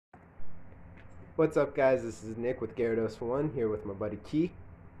What's up, guys? This is Nick with Gyarados1 here with my buddy Key.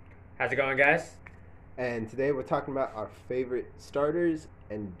 How's it going, guys? And today we're talking about our favorite starters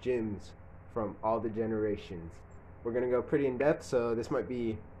and gyms from all the generations. We're going to go pretty in depth, so this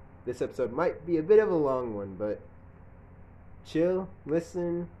episode might be a bit of a long one, but chill,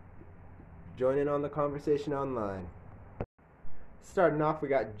 listen, join in on the conversation online. Starting off, we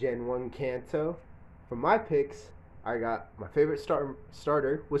got Gen 1 Kanto. For my picks, I got my favorite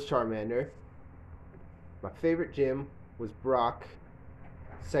starter was Charmander. My favorite gym was Brock.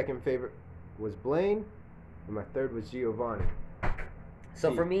 Second favorite was Blaine. And my third was Giovanni.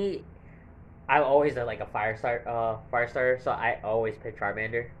 So for me, I'm always like a fire starter. So I always pick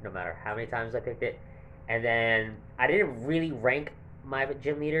Charmander, no matter how many times I picked it. And then I didn't really rank my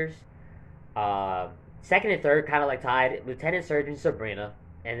gym leaders. Second and third kind of like tied. Lieutenant Surgeon Sabrina,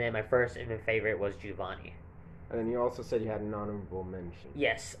 and then my first and my favorite was Giovanni. And then you also said you had an honorable mention.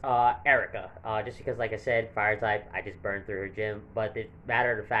 Yes, Erica. Just because, like I said, fire type, I just burned through her gym. But the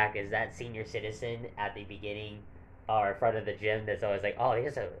matter of the fact is that senior citizen at the beginning or in front of the gym that's always like, oh,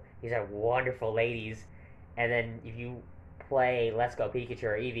 these are wonderful ladies. And then if you play Let's Go Pikachu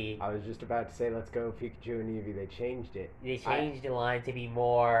or Eevee, I was just about to say Let's Go Pikachu and Eevee. They changed it. They changed the line to be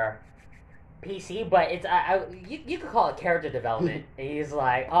more PC, but it's you could call it character development. And he's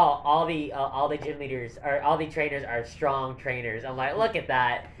like, oh, all the gym leaders or all the trainers are strong trainers. I'm like, look at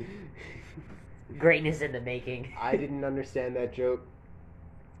that, greatness in the making. I didn't understand that joke.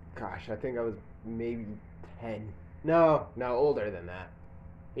 Gosh, I think I was maybe 10. No, older than that.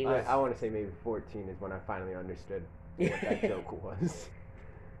 I want to say maybe 14 is when I finally understood what that joke was.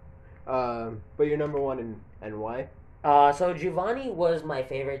 But you're number one and why? So Giovanni was my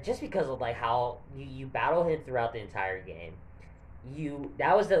favorite just because of like how you battle him throughout the entire game.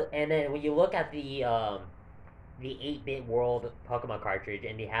 And then when you look at the 8-bit world Pokemon cartridge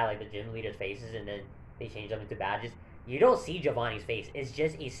and they had like the gym leaders' faces and then they changed them into badges, you don't see Giovanni's face. It's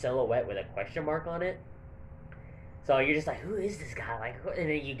just a silhouette with a question mark on it. So you're just like, who is this guy? Like, and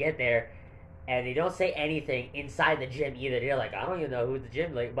then you get there and they don't say anything inside the gym either. They're like, I don't even know who's the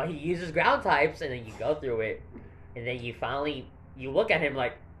gym, like, but he uses ground types, and then you go through it. And then you look at him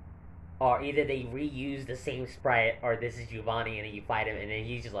like, or either they reuse the same sprite or this is Giovanni, and then you fight him, and then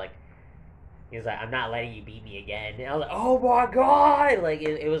he's like, I'm not letting you beat me again. And I was like, oh my god! Like,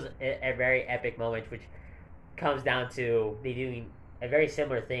 it was a very epic moment, which comes down to they doing a very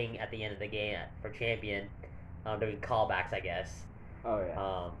similar thing at the end of the game for Champion, doing callbacks, I guess. Oh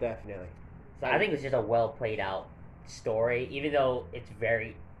yeah, definitely. So I think it's just a well played out story, even though it's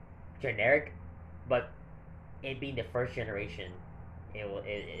very generic, but it being the first generation, it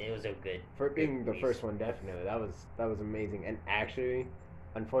was a good. For it being the first one, definitely that was amazing. And actually,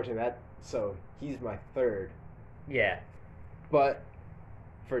 unfortunately, so he's my third. Yeah. But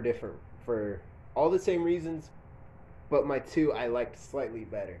for all the same reasons, but my two I liked slightly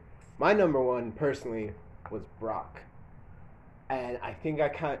better. My number one personally was Brock, and I think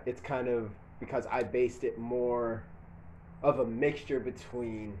it's kind of because I based it more of a mixture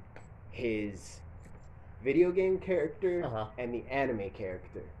between his video game character and the anime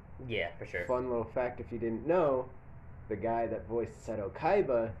character. Yeah, for sure. Fun little fact if you didn't know, the guy that voiced Seto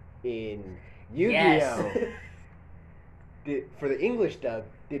Kaiba in Yu-Gi-Oh! For the English dub,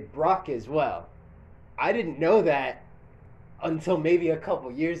 did Brock as well. I didn't know that until maybe a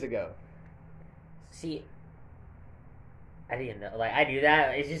couple years ago. See, I didn't know. Like, I knew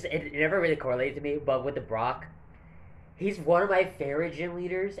that. It's just, it never really correlated to me, but with the Brock, he's one of my favorite gym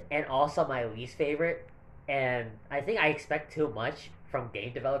leaders and also my least favorite. And I think I expect too much from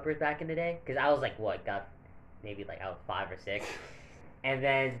game developers back in the day. Because I was like, maybe like I was 5 or 6. And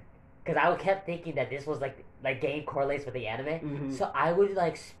then, because I kept thinking that this was like game correlates with the anime. Mm-hmm. So I would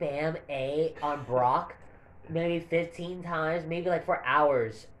like spam A on Brock maybe 15 times, maybe like for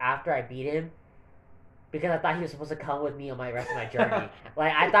hours after I beat him. Because I thought he was supposed to come with me on my rest of my journey.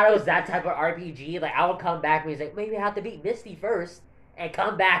 Like, I thought it was that type of RPG. Like, I would come back and he's like, maybe I have to beat Misty first. And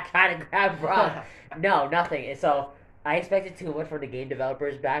come back trying to grab Brock. No, nothing. And so, I expected too much from the game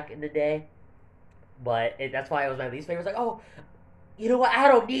developers back in the day. But that's why it was my least favorite. It was like, oh, you know what? I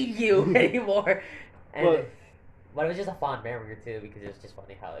don't need you anymore. And, but it was just a fond memory, too, because it was just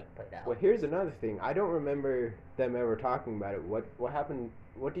funny how it played out. Well, here's another thing. I don't remember them ever talking about it. What happened?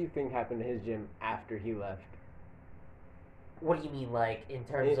 What do you think happened to his gym after he left? What do you mean, like, in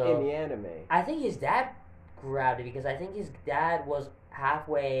terms of... In the anime. I think his dad grabbed it, because I think his dad was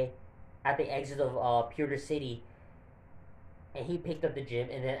halfway at the exit of Pewter City, and he picked up the gym,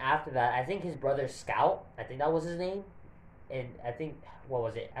 and then after that, I think his brother Scout, I think that was his name, and I think, what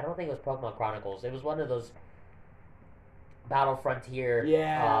was it? I don't think it was Pokemon Chronicles. It was one of those Battle Frontier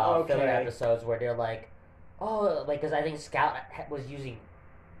Yeah, filler okay. episodes where they're like, oh, like, because I think Scout was using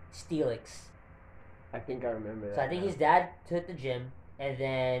Steelix. I think I remember that. So I think now. his dad took the gym, and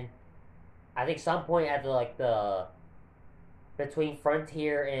then I think some point after like the between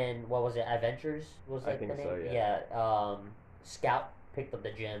Frontier and what was it, Adventures was I like think the name. so, yeah. Scout picked up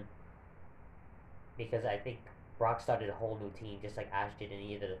the gym because I think Brock started a whole new team, just like Ash did in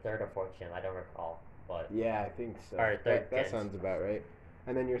either the third or fourth gym. I don't recall, but Yeah, I think so. or third That gens. sounds about right.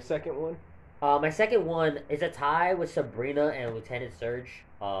 And then your second one? My second one is a tie with Sabrina and Lieutenant Surge.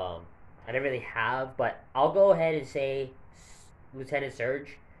 I didn't really have, but I'll go ahead and say Lieutenant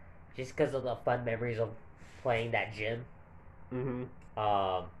Surge, just because of the fun memories of playing that gym. Mm-hmm.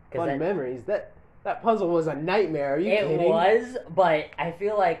 Cause Fun memories. That puzzle was a nightmare. Are you it kidding? was, but I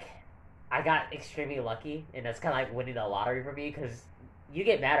feel like I got extremely lucky, and that's kind of like winning the lottery for me, because you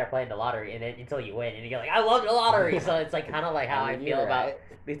get mad at playing the lottery, and then until you win, and you're like, I love the lottery. So it's like kind of like how I mean, feel you're about right.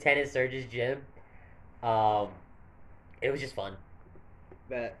 Lieutenant Surge's gym. It was just fun.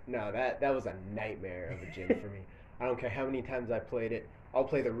 That was a nightmare of a gym for me. I don't care how many times I played it. I'll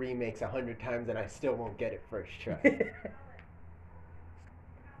play the remakes 100 times and I still won't get it first try.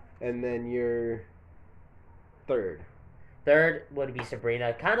 And then your third. Third would be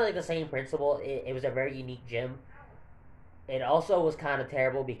Sabrina. Kind of like the same principle. It was a very unique gym. It also was kind of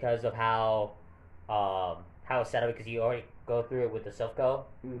terrible because of how it's set up, because you already go through it with the Silpho.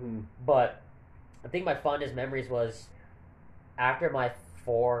 Mm-hmm. But I think my fondest memories was after my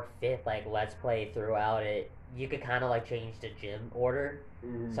 4th, 5th like let's play throughout it. You could kind of like change the gym order.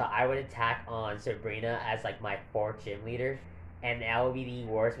 Mm-hmm. So I would attack on Sabrina as like my 4th gym leader, and that would be the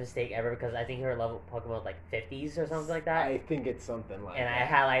worst mistake ever, because I think her level Pokemon was like 50s or something like that. I think it's something like And that. I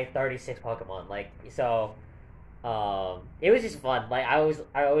had like 36 Pokemon. Like, so it was just fun. Like, I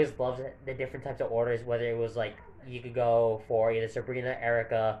always loved the different types of orders, whether it was like you could go for either Sabrina,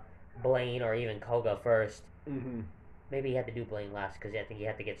 Erica, Blaine, or even Koga first. Mm-hmm. Maybe you had to do Blaine last, because I think you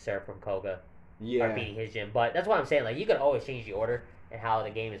had to get served from Koga Yeah. or beating his gym. But that's what I'm saying. Like, you could always change the order and how the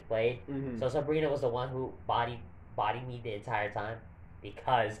game is played. Mm-hmm. So Sabrina was the one who bodied me the entire time,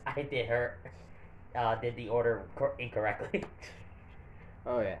 because I did the order incorrectly.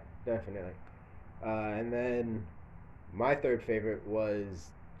 Oh yeah, definitely. And then my third favorite was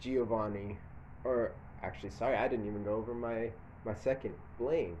Giovanni, or actually, sorry, I didn't even go over my second,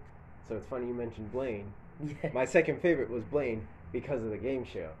 Blaine. So it's funny you mentioned Blaine. Yeah. My second favorite was Blaine because of the game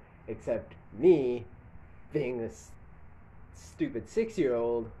show. Except me, being this stupid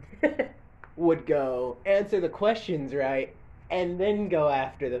 6-year-old, would go answer the questions right and then go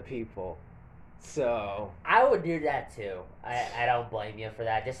after the people. So I would do that too. I don't blame you for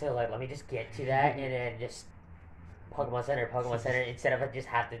that. Just so like, let me just get to that, and then just Pokemon Center, instead of just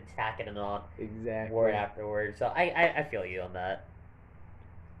have to attack it and on exactly. word after word. So I feel you on that.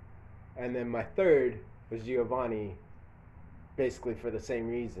 And then my third was Giovanni, basically for the same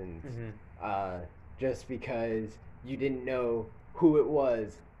reasons. Mm-hmm. Just because you didn't know who it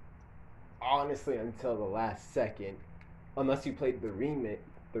was, honestly, until the last second, unless you played the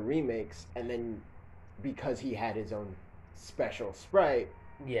remakes, and then because he had his own special sprite,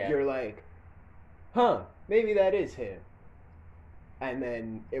 Yeah. you're like, huh, maybe that is him. And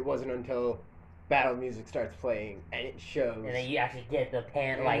then it wasn't until battle music starts playing and it shows. And then you actually get the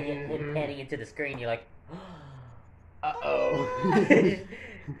pan, like him Mhm. panning into the screen. You're like, uh-oh.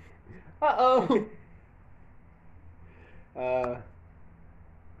 Uh-oh.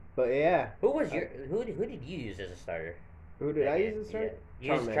 But yeah. who did you use as a starter? Who did I use as a starter?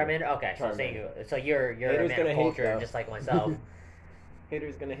 You used Charmander? Okay, so you're a Haters man gonna of hate, culture, though. just like myself.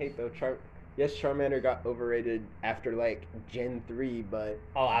 Haters gonna hate though. Yes, Charmander got overrated after like Gen 3, but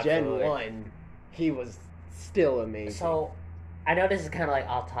Oh, absolutely. Gen 1, he was still amazing. So, I know this is kind of like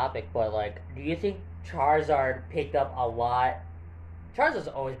off topic, but like, do you think Charizard picked up a lot? Charizard's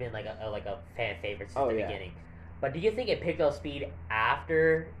always been like a fan favorite since the beginning, but do you think it picked up speed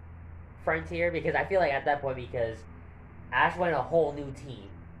after Frontier? Because I feel like at that point, because Ash went a whole new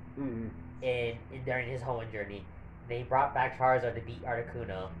team in during his whole journey, they brought back Charizard to beat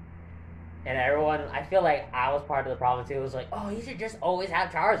Articuno. And everyone, I feel like I was part of the problem too. It was like, oh, he should just always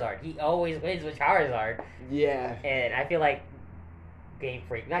have Charizard. He always wins with Charizard. Yeah. And I feel like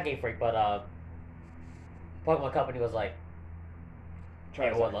not Game Freak, but Pokemon Company was like,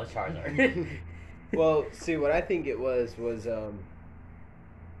 everyone loves Charizard. Well, see, what I think it was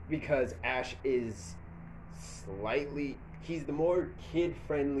because Ash is he's the more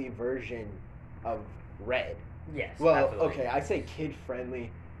kid-friendly version of Red. Yes. Well, absolutely. okay, I say kid-friendly.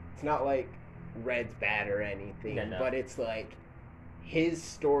 It's not like Red's bad or anything, No. but it's like his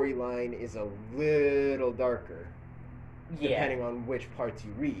storyline is a little darker. depending on which parts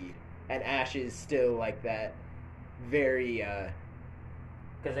you read. And Ash is still like that very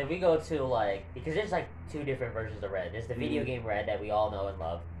Because if we go to like, because there's like two different versions of Red. There's the video game Red that we all know and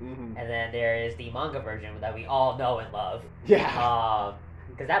love, and then there is the manga version that we all know and love. Yeah.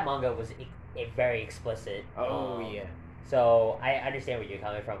 Because that manga was very explicit. Oh yeah. So I understand where you're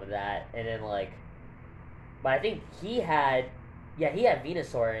coming from with that, and then like, but I think he had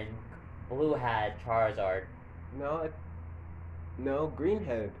Venusaur and Blue had Charizard. No,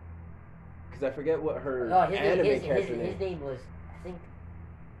 Greenhead. Because I forget what her his character his name was, I think.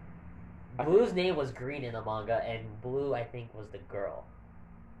 Blue's name was Green in the manga, and Blue, I think, was the girl.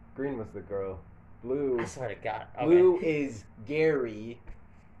 Green was the girl. Blue. I swear to God. Okay. Blue is Gary,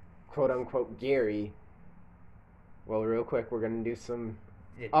 quote unquote Gary. Well, real quick, we're gonna do some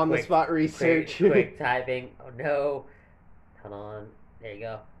on the spot research. Quick typing. Oh no! Hold on. There you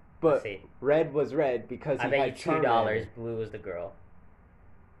go. But Let's see. Red was Red because he I bet had you $2. Charmander. Blue was the girl.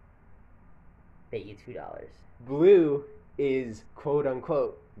 Bet you $2. Blue is quote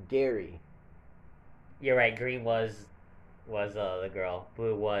unquote Gary. You're right. Green was the girl.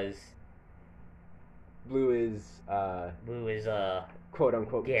 Blue is quote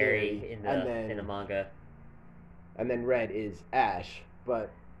unquote Gary in the manga. And then Red is Ash,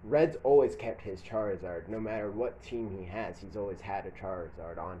 but Red's always kept his Charizard. No matter what team he has, he's always had a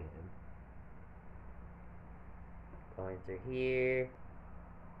Charizard on him. Going through here.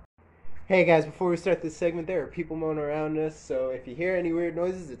 Hey guys, before we start this segment, there are people moaning around us, so if you hear any weird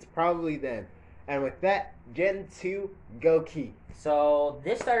noises, it's probably them. And with that, Gen 2, go Key. So,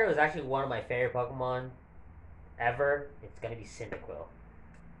 this starter was actually one of my favorite Pokemon ever. It's going to be Cyndaquil.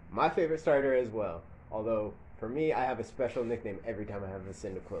 My favorite starter as well. Although, for me, I have a special nickname every time I have a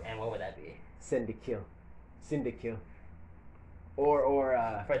Cyndaquil. And what would that be? Syndicule. Or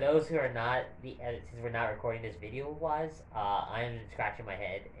For those who are not, since we're not recording this video-wise, I'm scratching my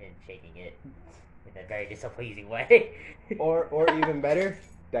head and shaking it in a very displeasing way. or even better,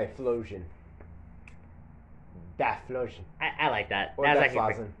 Diflosion. I like that. Or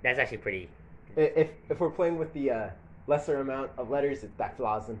That's actually pretty. If we're playing with the lesser amount of letters, it's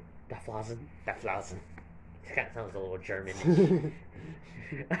Diflozen. Diflozen. It kind of sounds a little German.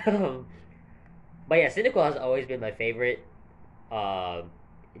 But yeah, Cyndaquil has always been my favorite.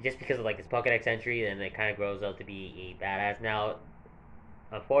 Just because of like its Pokedex entry, and it kind of grows up to be a badass. Now,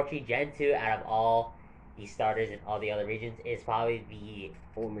 unfortunately, Gen 2 out of all the starters in all the other regions is probably the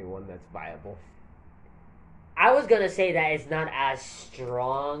only one that's viable. I was gonna say that it's not as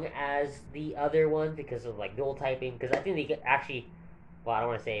strong as the other one because of like dual typing. Because I think they could actually, well, I don't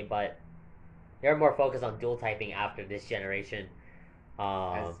want to say, but they're more focused on dual typing after this generation.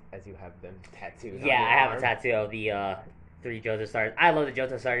 As you have them tattooed. Yeah, I have a tattoo of the 3 Johto starters. I love the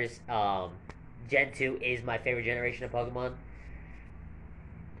Johto starters. Gen 2 is my favorite generation of Pokemon.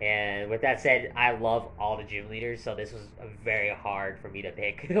 And with that said, I love all the gym leaders, so this was very hard for me to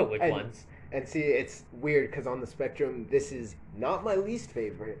pick which ones. And see, it's weird because on the spectrum, this is not my least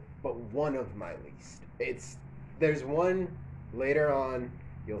favorite, but one of my least. There's one later on,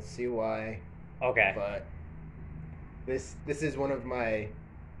 you'll see why. Okay. But this is one of my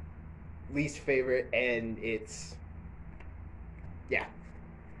least favorite, and it's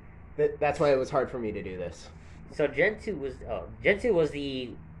that's why it was hard for me to do this. So Gen 2 was the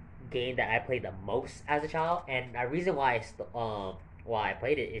game that I played the most as a child, and the reason why I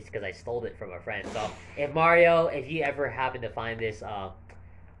played it is because I stole it from a friend. So if you ever happen to find this, sorry,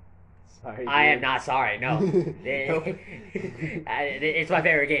 I am not sorry. No, it's my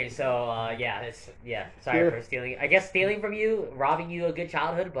favorite game. So sorry for stealing. I guess stealing from you, robbing you a good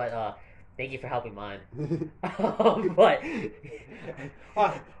childhood, but thank you for helping mine. But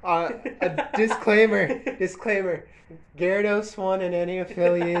a disclaimer. Gyarados One and any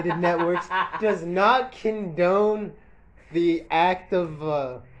affiliated networks does not condone the act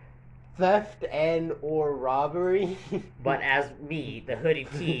of theft and or robbery. But as me, the Hooded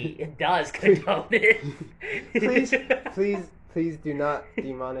Key, does condone it. Please do not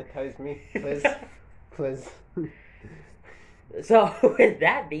demonetize me. Please. So with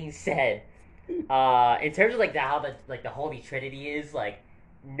that being said, in terms of like how the Holy Trinity is, like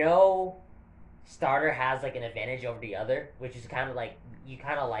no starter has like an advantage over the other, which is kind of like you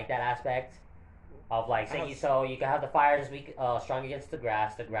kind of like that aspect of like so you can have the fire is weak, strong against the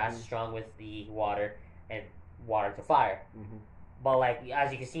grass. The grass is strong with the water, and water to fire. Mm-hmm. But like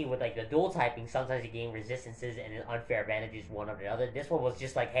as you can see with like the dual typing, sometimes you gain resistances and unfair advantages one over the other. This one was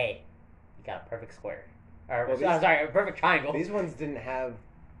just like, hey, you got a perfect square, or a perfect triangle. These ones didn't have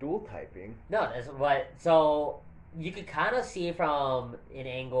dual typing. No, that's what. So you could kind of see it from an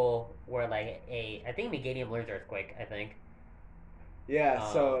angle where like I think Meganium learns Earthquake. I think. Yeah,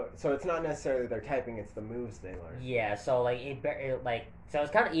 Um, so it's not necessarily their typing; it's the moves they learn. yeah, so like so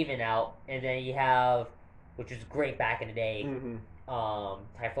it's kind of even out, and then you have, which was great back in the day, Mm-hmm.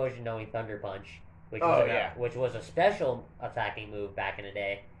 Typhlosion knowing Thunder Punch, Oh yeah, which was a special attacking move back in the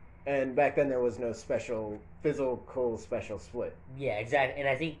day. and back then there was no special physical special split. Yeah, exactly. And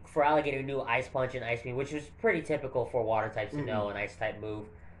I think for Alligator knew Ice Punch and Ice Beam, which was pretty typical for water types to know an ice type move.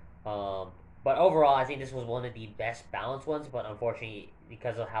 Um, but overall, I think this was one of the best balanced ones. But unfortunately,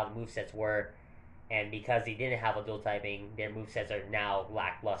 because of how the movesets were, and because they didn't have a dual typing, their movesets are now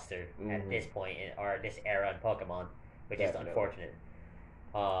lackluster at this point or this era in Pokemon, which Definitely. is unfortunate.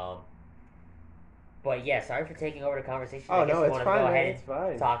 Um, but yeah, sorry for taking over the conversation. Oh I guess no, we it's want to fine. go Man, ahead it's fine.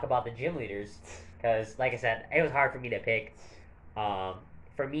 and talk about the gym leaders because, like I said, it was hard for me to pick.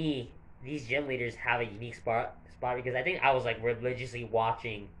 For me, these gym leaders have a unique spot because I think I was like religiously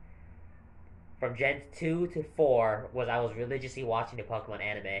watching from Gen 2 to 4 was I was religiously watching the Pokemon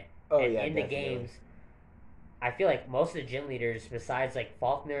anime. Oh And yeah, in the definitely. games, I feel like most of the gym leaders, besides like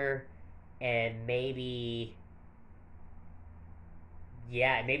Faulkner and maybe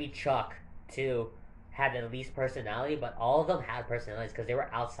Chuck too, had the least personality, but all of them had personalities because they were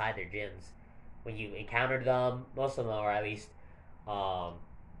outside their gyms. When you encountered them, most of them were at least. Um,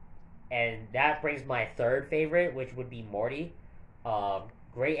 and that brings my third favorite, which would be Morty.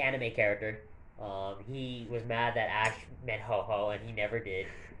 Great anime character. He was mad that Ash met Ho Ho, and he never did,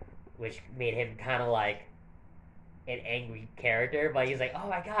 which made him kind of like an angry character. But he's like, oh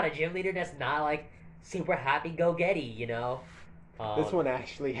my god, a gym leader that's not like super happy go getty, you know? This one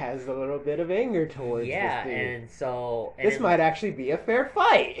actually has a little bit of anger towards Yeah, this dude. and so This might actually be a fair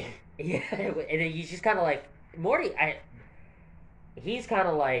fight. Yeah, and then he's just kind of like Morty. He's kind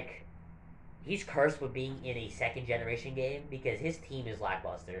of like he's cursed with being in a second generation game because his team is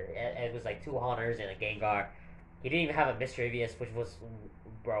lackluster. It was like two hunters and a Gengar. He didn't even have a Mischievous, which was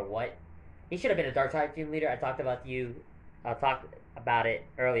bro what? He should have been a Dark type team leader. I talked about it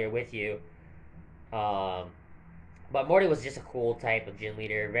earlier with you. Um, but Morty was just a cool type of gym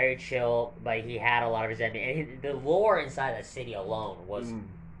leader, very chill, but he had a lot of resentment. And the lore inside the city alone was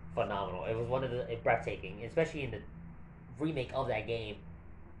phenomenal. It was one of the breathtaking, especially in the remake of that game.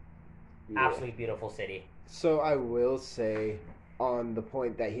 Yeah. Absolutely beautiful city. So I will say, on the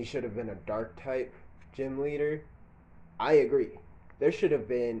point that he should have been a dark type gym leader, I agree. There should have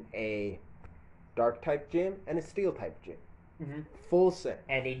been a dark type gym and a steel type gym. Mm-hmm. Full set.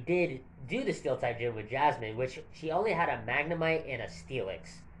 And they did do the steel type gym with Jasmine, which she only had a Magnemite and a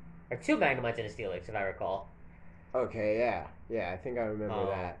Steelix. Or two Magnemites and a Steelix, if I recall. Okay, yeah, I think I remember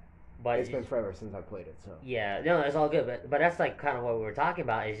that. But it's been forever since I played it, so yeah, no, it's all good. But that's like kind of what we were talking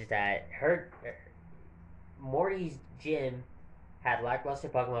about is just that Morty's gym had lackluster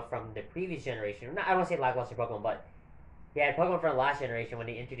Pokemon from the previous generation. I don't say lackluster Pokemon, but he had Pokemon from the last generation when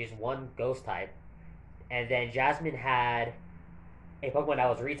they introduced one Ghost type, and then Jasmine had a Pokemon that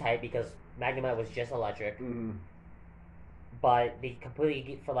was retyped because Magnemite was just electric. Mm-hmm. But they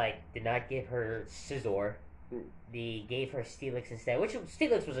completely did not give her Scizor. They gave her Steelix instead, which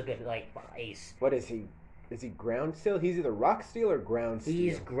Steelix was a good ace. What is he? Is he ground steel? He's either rock steel or ground steel.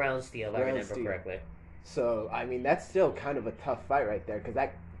 He's ground steel, if I remember correctly. So I mean, that's still kind of a tough fight right there because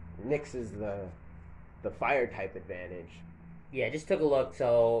that nixes the fire type advantage. Yeah, just took a look.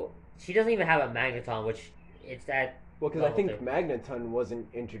 So she doesn't even have a Magneton, which it's that. Well, because I think Magneton wasn't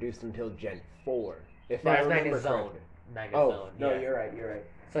introduced until Gen 4, if No, I it's remember Magnezone. correctly. Magnezone. Oh, no, yeah. you're right.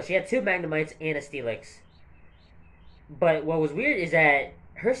 So she had two Magnemites and a Steelix. But what was weird is that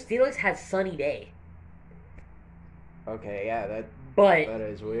her Steelix had Sunny Day. Okay, yeah, that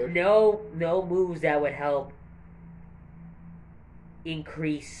is weird. No moves that would help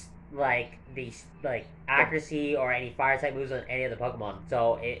increase accuracy or any fire type moves on any of the Pokemon.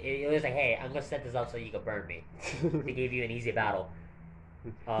 So it was like, hey, I'm gonna set this up so you can burn me to give you an easy battle.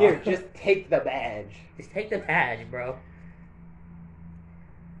 Here, just take the badge. Just take the badge, bro.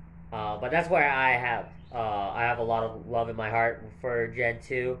 But that's where I have a lot of love in my heart for Gen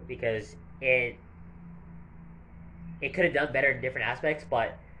 2 because it could have done better in different aspects,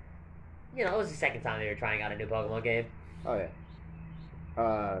 but it was the second time they were trying out a new Pokemon game. Oh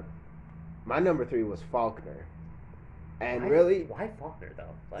yeah. My number 3 was Faulkner, and why Faulkner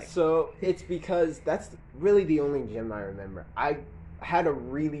though? So it's because that's really the only gym I remember. I had a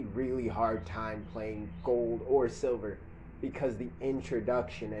really, really hard time playing Gold or Silver because the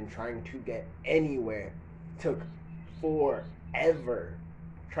introduction and trying to get anywhere took forever.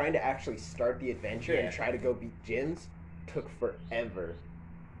 Trying to actually start the adventure and try to go beat gyms took forever.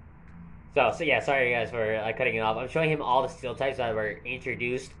 So yeah, sorry guys for cutting it off. I'm showing him all the steel types that were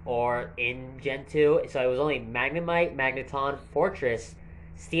introduced or in Gen 2. So it was only Magnemite, Magneton, Fortress,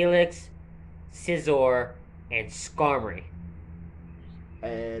 Steelix, Scizor, and Skarmory.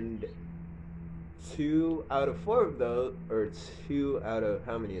 And 2 out of 4 of those, or 2 out of,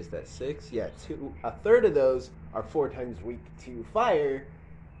 how many is that? 6? Yeah, a third of those are 4 times weak to fire,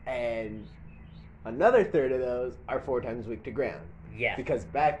 and another third of those are 4 times weak to ground. Yeah. Because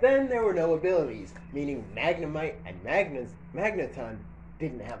back then there were no abilities, meaning Magnemite and Magneton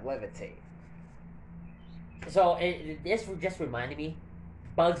didn't have Levitate. So this just reminded me,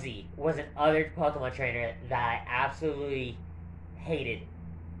 Bugsy was another Pokemon trainer that I absolutely hated.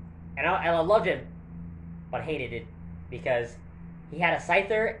 And I loved him, but hated it because he had a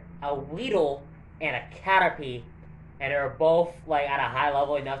Scyther, a Weedle, and a Caterpie, and they were both like at a high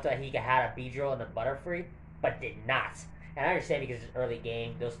level enough that he could have a Beedrill and a Butterfree, but did not. And I understand because it's early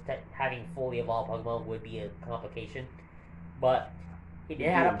game, having fully evolved Pokemon would be a complication. But he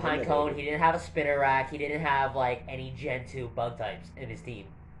didn't have a Pinecone, he didn't have a Spinarak, he didn't have like any Gen 2 bug types in his team.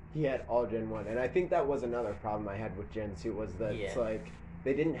 He had all Gen 1, and I think that was another problem I had with Gen 2 was that it's like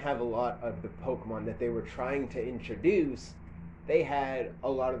they didn't have a lot of the Pokemon that they were trying to introduce. They had a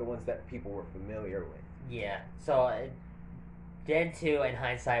lot of the ones that people were familiar with. Yeah, so Gen 2 in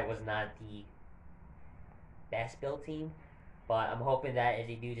hindsight was not the best built team, but I'm hoping that if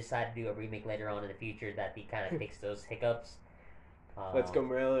they do decide to do a remake later on in the future that they kind of fix those hiccups. Let's go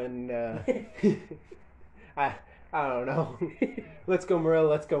Morel and I don't know. Let's go Morel,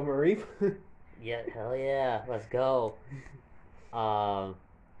 let's go Mareep. Yeah, hell yeah, let's go.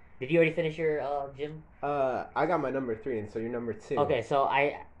 Did you already finish your gym? I got my number 3, and so you're number 2. Okay, so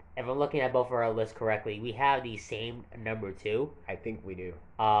if I'm looking at both of our lists correctly, we have the same number 2. I think we do.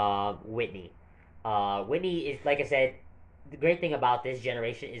 Whitney. Whitney is, like I said, the great thing about this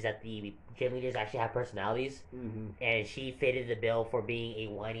generation is that the gym leaders actually have personalities, and she fitted the bill for being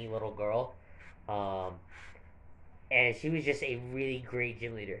a whiny little girl, and she was just a really great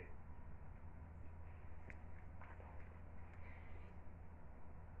gym leader.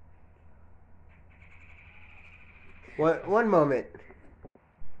 One moment.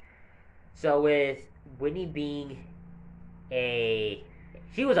 So with Whitney being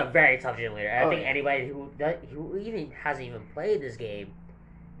she was a very tough gym leader. I think anybody who even hasn't even played this game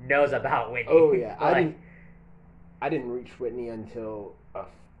knows about Whitney. Oh yeah, I didn't reach Whitney until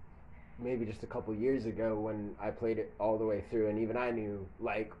maybe just a couple years ago when I played it all the way through, and even I knew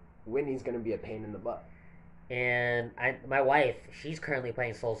like Whitney's gonna be a pain in the butt. And my wife, she's currently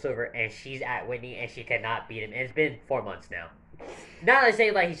playing Soul Silver, and she's at Whitney, and she cannot beat him. And it's been 4 months now. Not that I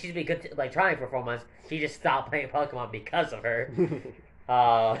say like she's been good, like trying for 4 months. She just stopped playing Pokemon because of her.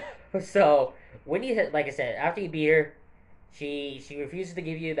 So Whitney, like I said, after you beat her, she refuses to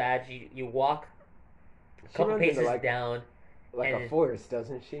give you that. You walk a couple paces down, like a forest,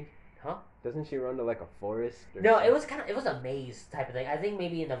 doesn't she? Huh? Doesn't she run to like a forest? No, something? It was a maze type of thing. I think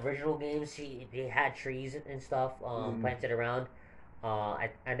maybe in the original games they had trees and stuff planted around. I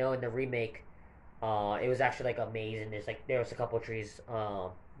know in the remake, it was actually like a maze and there was a couple of trees.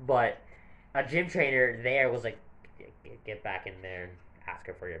 But a gym trainer there was like, get back in there and ask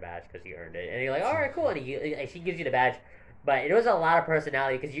her for your badge because you earned it. And you're like, all right, cool. And she gives you the badge, but it was a lot of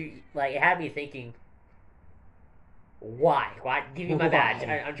personality because it had me thinking. Why? Give me my badge.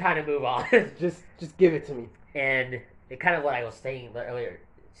 I'm trying to move on. just give it to me. And it kind of what I was saying earlier.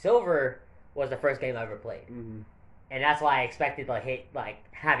 Silver was the first game I ever played, and that's why I expected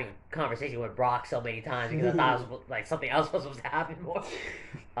having a conversation with Brock so many times because I thought it was like something else was supposed to happen more.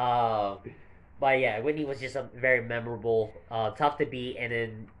 But yeah, Whitney was just a very memorable, tough to beat,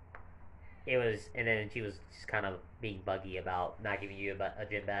 and then she was just kind of being buggy about not giving you a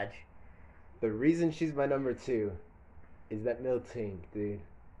gym badge. The reason she's my number 2. Is that Miltank, dude?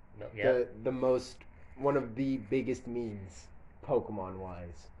 Yeah. One of the biggest memes, Pokemon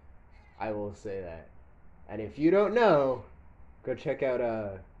wise. I will say that. And if you don't know, go check out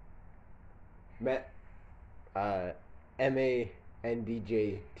MANDJ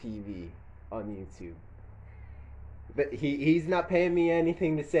TV on YouTube. But he's not paying me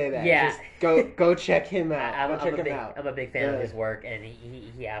anything to say that. Yeah. Just go check him out. I'm a big fan of his work, and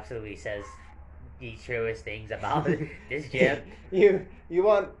he absolutely says the truest things about this gym. You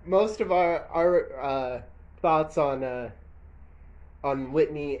want most of our thoughts on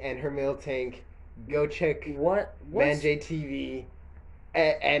Whitney and her Miltank? Go check ManJ TV,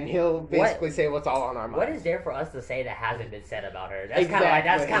 and he'll basically say what's all on our mind. What is there for us to say that hasn't been said about her? That's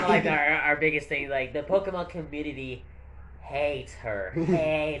kind of like our biggest thing. Like the Pokemon community hates her,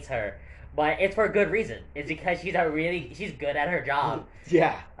 but it's for a good reason. It's because she's good at her job.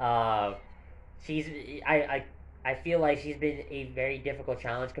 Yeah. She's I feel like she's been a very difficult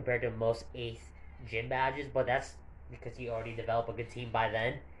challenge compared to most 8th gym badges, but that's because you already develop a good team by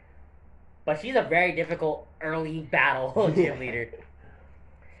then. But she's a very difficult early battle gym leader.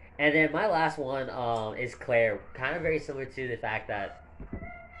 And then my last one is Claire. Kind of very similar to the fact that.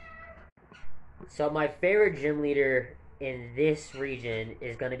 So my favorite gym leader in this region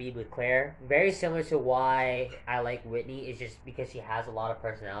is going to be with Claire. Very similar to why I like Whitney. Is just because she has a lot of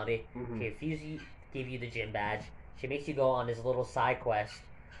personality. Mhm. She refuses to give you the gym badge. She makes you go on this little side quest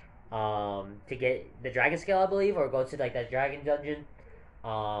to get the dragon scale, I believe, or go to like that dragon dungeon.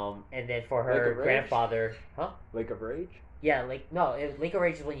 And then for Lake her of Rage? grandfather, huh? Lake of Rage? Yeah, Lake of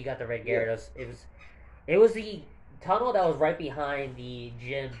Rage is when you got the red Yeah. Gyarados. It was the tunnel that was right behind the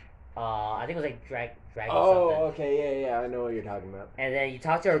gym. I think it was like Dragon Oh, something. okay, yeah, I know what you're talking about. And then you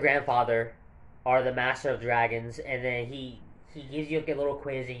talk to her grandfather, or the Master of Dragons, and then he gives you like a little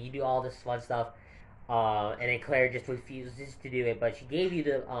quiz, and you do all this fun stuff. And then Claire just refuses to do it, but she gave you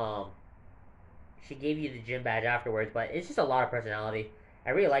the gym badge afterwards. But it's just a lot of personality. I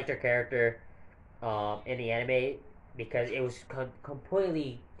really liked her character in the anime because it was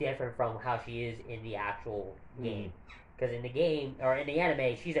completely different from how she is in the actual game. Because in the game, or in the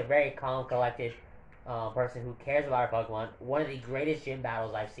anime, she's a very calm, collected person who cares about her Pokemon. One of the greatest gym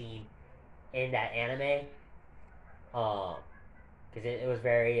battles I've seen in that anime. Because it was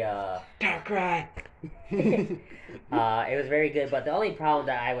very Darkrai! it was very good. But the only problem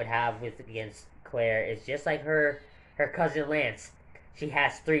that I would have against Claire is just like her cousin Lance. She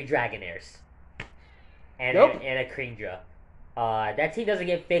has 3 Dragonairs and a Kingdra. That team doesn't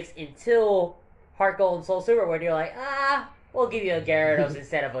get fixed until Heart Gold and Soul Silver, where you're like, we'll give you a Gyarados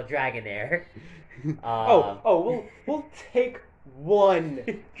instead of a Dragonair. We'll take one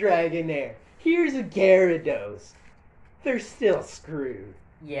Dragonair. Here's a Gyarados. They're still screwed.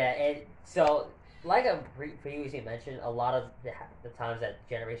 Yeah, and so like I previously mentioned, a lot of the times that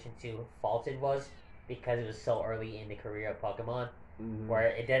Generation 2 faltered was because it was so early in the career of Pokemon, where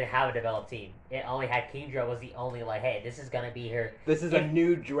it didn't have a developed team. It only had Kingdra was the only like, hey, this is gonna be her. This is a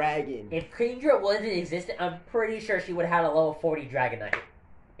new dragon. If Kingdra wasn't existent, I'm pretty sure she would have had a level 40 Dragonite.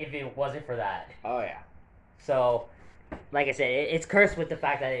 If it wasn't for that. Oh yeah. So, like I said, it's cursed with the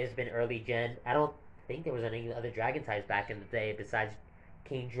fact that it's been early gen. I don't think there was any other Dragon types back in the day besides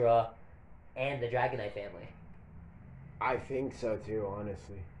Kingdra and the Dragonite family. I think so too,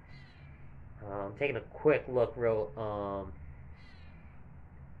 honestly. Taking a quick look,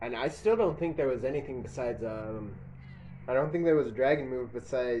 And I still don't think there was anything besides I don't think there was a dragon move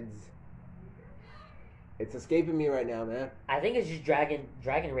besides. It's escaping me right now, man. I think it's just Dragon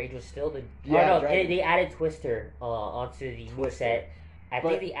Rage was still the. Yeah, they added Twister onto the moveset. I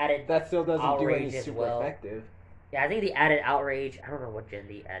think they added. That still doesn't do any Outrage as super well. effective. Yeah, I think they added Outrage. I don't know what gen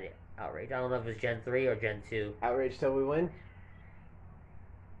they added Outrage. I don't know if it was Gen 3 or Gen 2. Outrage till we win.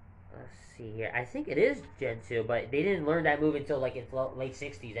 Let's see here. I think it is Gen 2, but they didn't learn that move until like in late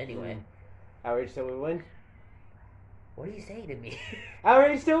 60s anyway. Outrage till we win. What are you saying to me?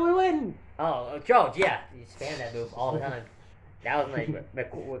 Outrage till we win. Oh, Joe, yeah. You spam that move all the time. That was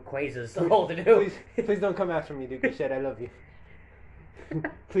what Quasa's told to do. Please don't come after me, Duke Shed. I love you.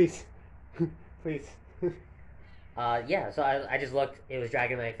 Please. Please. Yeah, so I just looked. It was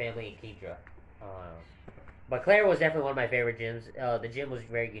Dragonite family and Kingdra. But Claire was definitely one of my favorite gyms. The gym was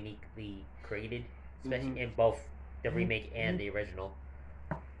very uniquely created, especially in both the remake and the original.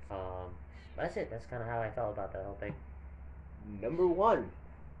 That's it. That's kind of how I felt about that whole thing. Number 1.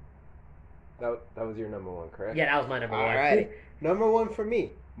 That was your number 1, correct? Yeah, that was my number 1. All right. Number 1 for me,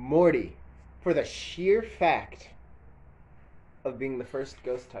 Morty, for the sheer fact of being the first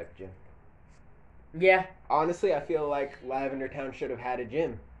ghost type gym. Yeah. Honestly, I feel like Lavender Town should have had a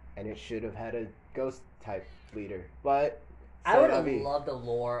gym, and it should have had a ghost type leader. But I would have loved the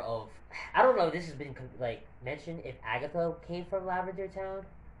lore of. I don't know if this has been like mentioned. If Agatha came from Lavender Town,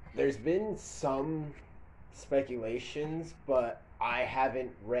 there's been some speculations, but I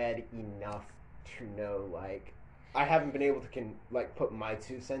haven't read enough to know. Like, I haven't been able to put my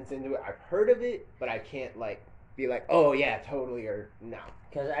 2 cents into it. I've heard of it, but I can't be like, oh yeah, totally, or no.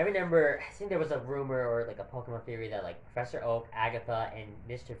 Because I remember, I think there was a rumor or like a Pokemon theory that like Professor Oak, Agatha, and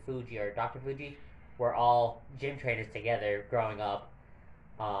Mr. Fuji or Dr. Fuji were all gym trainers together growing up.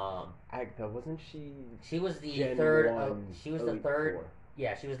 Agatha, wasn't she? She was the Gen third. 1, She was the Elite third. 4.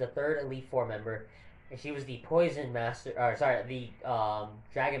 Yeah, she was the third Elite Four member, and she was the Poison Master. Or sorry, the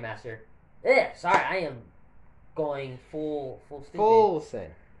Dragon Master. Sorry, I am going full stupid. Full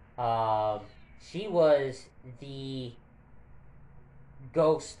send. She was the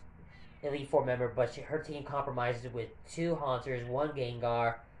ghost Elite Four member, but her team compromised with 2 Haunters, 1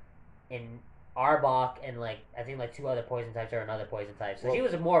 Gengar, and Arbok, and I think 2 other poison types or another poison type. So she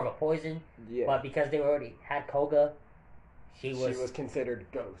was more of a poison, Yeah. but because they already had Koga, she was considered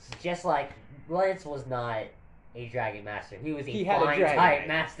ghost. just like Lance was not a Dragon Master. He was He a had a Flying Dragonite. type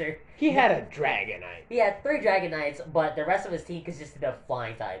Master. He had a Dragonite. He had 3 Dragonites, but the rest of his team consisted of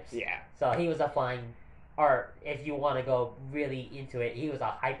Flying types. Yeah. So he was a Flying, or if you want to go really into it, he was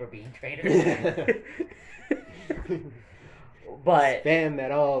a Hyper Beam trainer. But spam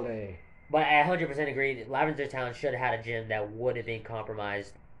that all day. But I 100% agree. Lavender Town should have had a gym that would have been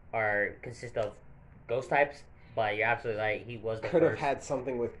compromised or consist of ghost types. But you're absolutely right. He was the Could have first. had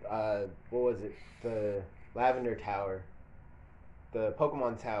something with what was it? The Lavender Tower, the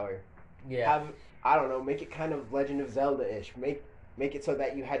Pokemon Tower. Yeah. Have, I don't know. Make it kind of Legend of Zelda-ish. Make it so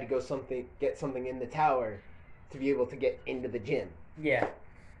that you had to go get something in the tower to be able to get into the gym. Yeah.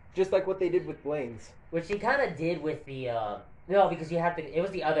 Just like what they did with Blaine's. Which he kind of did with the no, because you had to. It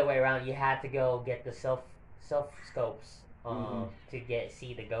was the other way around. You had to go get the self scopes to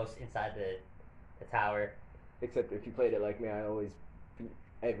see the ghost inside the tower. Except if you played it like me, I always beat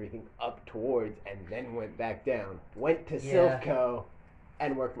everything up towards and then went back down. Went to Silph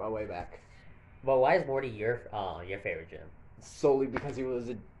and worked my way back. But why is Morty your favorite gym? Solely because he was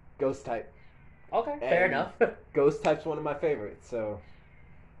a ghost type. Okay, fair enough. Ghost type's one of my favorites, so.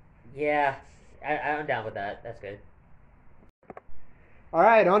 Yeah, I'm down with that. That's good.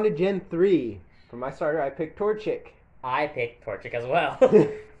 Alright, on to Gen 3. For my starter, I picked Torchic. I picked Torchic as well.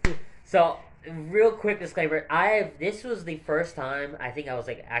 So, real quick disclaimer: this was the first time I think I was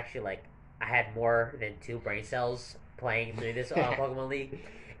I had more than 2 brain cells playing through this Pokemon League,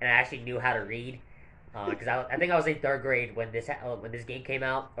 and I actually knew how to read. Because I think I was in 3rd grade when this game came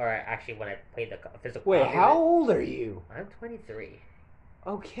out, or actually when I played the physical. Wait, how old are you? I'm 23.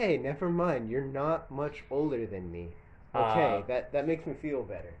 Okay, never mind. You're not much older than me. Okay, that makes me feel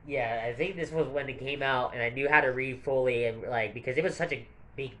better. Yeah, I think this was when it came out, and I knew how to read fully, and because it was such a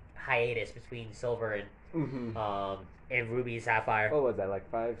big hiatus between Silver and Ruby and Sapphire. What was that, like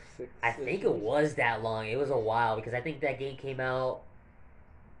 5, 6? I think it was that long. It was a while because I think that game came out.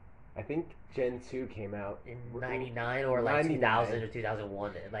 I think Gen 2 came out in 99 or 99. 2000 or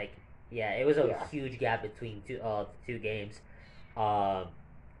 2001. It was a huge gap between two games.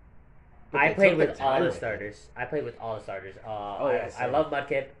 I played with all the starters. I love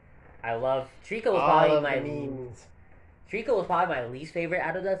Mudkip. I love Trico was probably my least favorite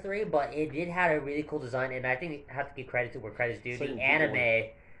out of the 3, but it did have a really cool design, and I think I have to give credit to where credit's due. The anime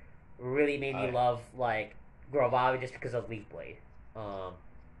really made me love Grovavi just because of Leaf Blade.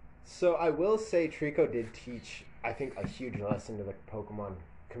 So I will say Trico did teach, I think, a huge lesson to the Pokemon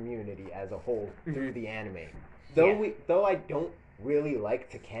community as a whole through the anime. Though I don't really like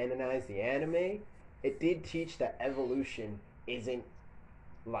to canonize the anime, it did teach that evolution isn't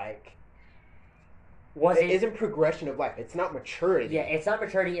isn't progression of life. It's not maturity. Yeah, it's not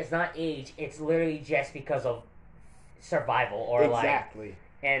maturity. It's not age. It's literally just because of survival or exactly.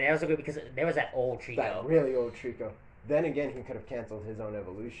 And it was good because there was that old Trico. That really old Trico. Then again, he could have canceled his own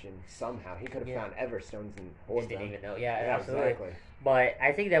evolution somehow. He could have found Everstones and hoarded them. Didn't even know. Yeah, absolutely. Exactly. But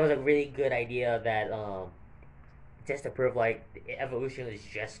I think that was a really good idea that just to prove evolution is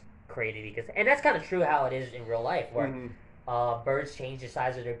just created and that's kind of true how it is in real life where birds change the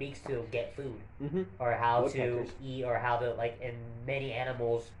size of their beaks to get food or how to eat or how to and many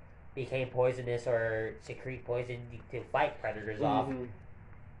animals became poisonous or secrete poison to fight predators off.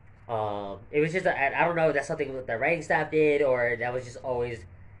 It was just I don't know if that's something that the writing staff did or that was just always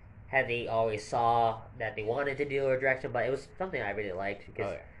had they always saw that they wanted to do or direction, but it was something I really liked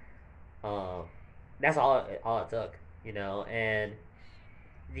because that's all it took, and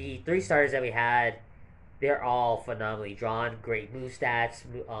the 3 starters that we had, they're all phenomenally drawn, great move stats.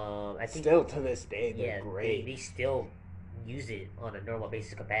 I think still to this day they're great. They still use it on a normal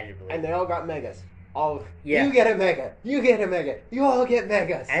basis competitively, and they all got megas. You get a mega. You get a mega. You all get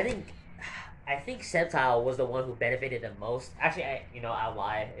megas. I think Sceptile was the one who benefited the most. Actually, I'll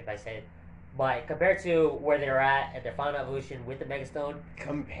lie if I say it. But compared to where they're at their final evolution with the Megastone,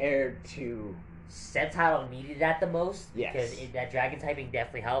 compared to Sceptile needed that the most. Yes. Because that Dragon typing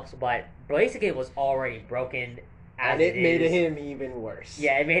definitely helps. But Blaziken was already broken. And it made him even worse.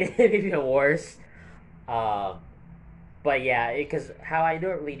 Yeah, it made him even worse. But yeah, because how I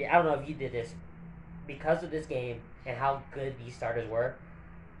normally did, I don't know if you did this, because of this game and how good these starters were,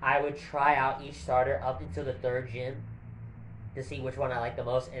 I would try out each starter up until the 3rd gym to see which one I like the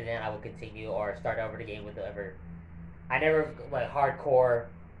most, and then I would continue or start over the game with whoever. I never hardcore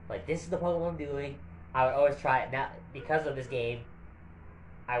this is the Pokemon I'm doing. I would always try it. Now because of this game,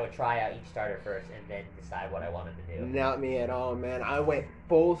 I would try out each starter first and then decide what I wanted to do. Not me at all, man. I went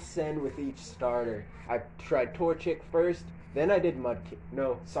full send with each starter. I tried Torchic first, then I did Mudkip.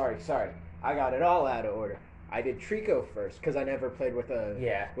 No, sorry. I got it all out of order. I did Trico first because I never played with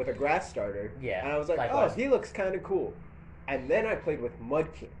a grass starter. Yeah. And I was like, likewise. oh, he looks kind of cool. And then I played with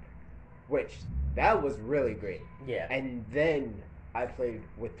Mudkip, which that was really great. Yeah. And then I played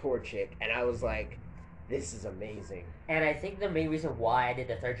with Torchic, and I was like, this is amazing. And I think the main reason why I did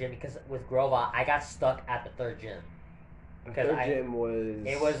the third gym because with Grovyle, I got stuck at the third gym. The third gym was...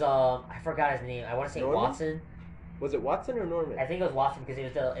 It was, I forgot his name. I want to say Norman? Watson. Was it Watson or Norman? I think it was Watson because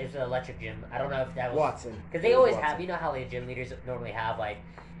it was the electric gym. I don't know if that was... Watson. Because they always have, you know how the gym leaders normally have, like,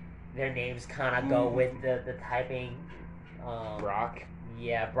 their names kind of go with the typing. Brock.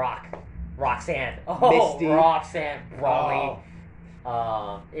 Yeah, Brock. Roxanne. Oh, Misty. Roxanne. Brawley.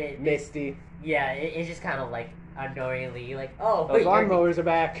 Misty. Yeah, it's just kind of like annoyingly like, oh, The lawnmowers are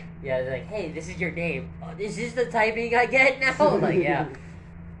back. Yeah, it's like, hey, this is your name. Oh, is this the typing I get now? Like, yeah.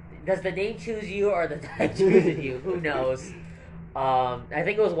 Does the name choose you or the type chooses you? Who knows? I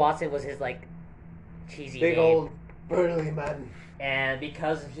think it was Watson was his like cheesy Big name. old burly man. And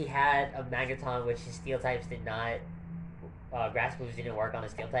because he had a Magneton, which his steel types did not, grass moves didn't work on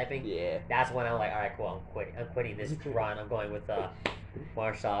his steel typing. Yeah. That's when I'm like, all right, cool, I'm quitting this run. I'm going with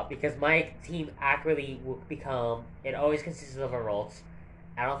Marshall because my team accurately will become. It always consists of a Ralts.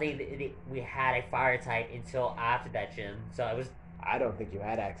 I don't think we had a fire type until after that gym, so it was. I don't think you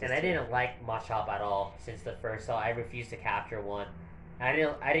had access. And I didn't like Machop at all since the first, so I refused to capture one. I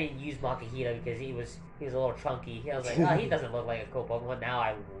didn't use Makihita because he was a little chunky. I was like, oh, he doesn't look like a cool Pokemon. Now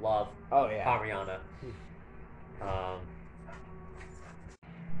I love Pariana.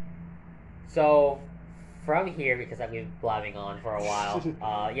 So from here, because I've been blabbing on for a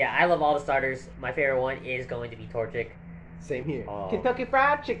while, yeah, I love all the starters. My favorite one is going to be Torchic. Same here. Kentucky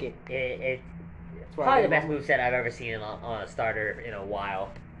Fried Chicken. It's probably the best moveset I've ever seen on a starter in a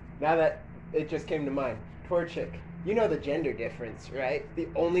while. Now that it just came to mind, Torchic. You know the gender difference, right? The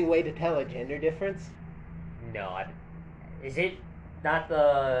only way to tell a gender difference? No, is it not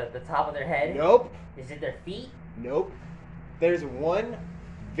the top of their head? Nope. Is it their feet? Nope. There's one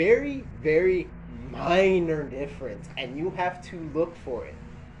very, very minor difference, and you have to look for it.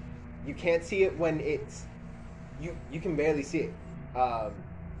 You can't see it when it's... You can barely see it.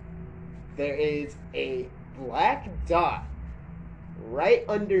 There is a black dot right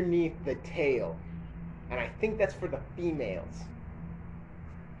underneath the tail, and I think that's for the females.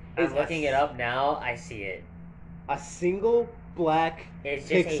 I'm looking it up now. I see it. A single black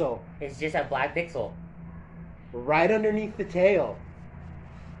pixel. It's just a black pixel. Right underneath the tail.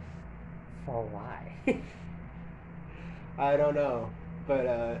 For why? I don't know,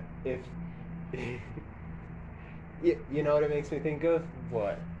 but if you know what it makes me think of?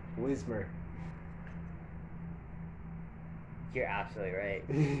 What? Whismer. You're absolutely right.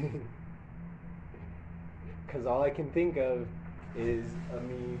 Because all I can think of is a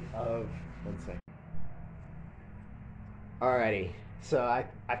meme of... One second. Alrighty, so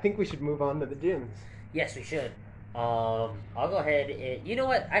I think we should move on to the gyms. Yes, we should. I'll go ahead and... You know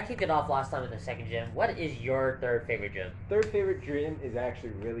what? I kicked it off last time in the second gym. What is your third favorite gym? Third favorite gym is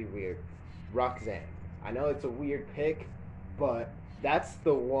actually really weird. Roxanne. I know it's a weird pick, but that's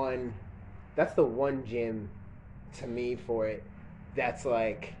the one gym to me for it that's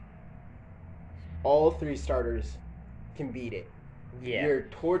like all three starters can beat it. Yeah. Your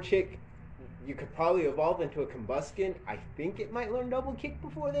Torchic, you could probably evolve into a Combuskin. I think it might learn Double Kick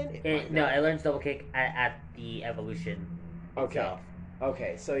before then. It learns Double Kick at the evolution. Okay. itself.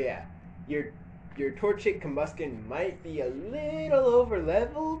 Okay, so yeah. Your Torchic Combuskin might be a little over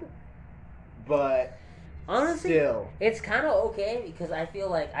leveled, but honestly, still. It's kind of okay because I feel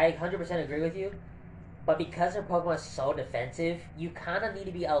like I 100% agree with you. But because their Pokemon is so defensive, you kind of need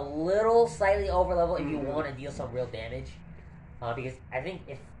to be a little slightly over level if you want to deal some real damage. Because I think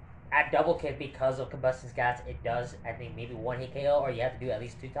if at Double Kick, because of Combustion stats, it does, I think, maybe one hit KO, or you have to do it at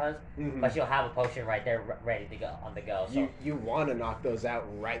least 2 times. But you'll have a potion right there ready to go on the go. So. You want to knock those out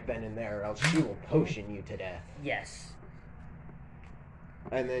right then and there, or else she will potion you to death. Yes.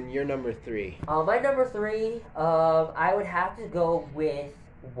 And then your number 3. My number 3, I would have to go with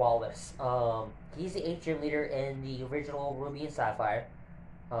Wallace. He's the 8th gym leader in the original Ruby and Sapphire.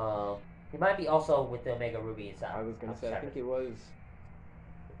 He might be also with the Omega Ruby and Sapphire. I was going to say, I think it was.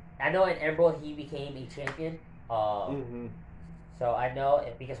 I know in Emerald he became a champion. So I know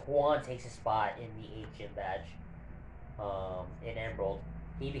because Juan takes his spot in the 8th gym badge. In Emerald,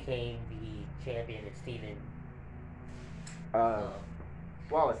 he became the champion. And Steven.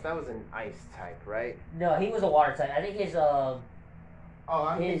 Wallace, that was an ice type, right? No, he was a water type. I think his Oh,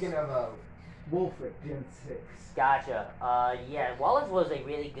 I'm His- thinking of a Wolfric Gen 6. Gotcha. Yeah, Wallace was a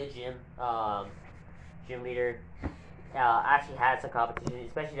really good gym leader. Actually had some competition,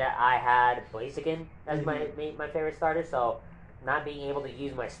 especially that I had Blaziken as my favorite starter. So not being able to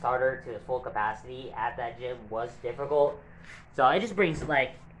use my starter to its full capacity at that gym was difficult. So it just brings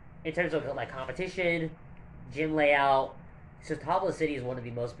like, in terms of like competition, gym layout. So Top of the City is one of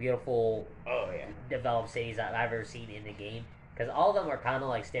the most beautiful Oh yeah. developed cities I've ever seen in the game because all of them are kind of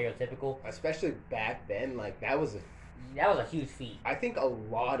like stereotypical. Especially back then, like that was That was a huge feat. I think a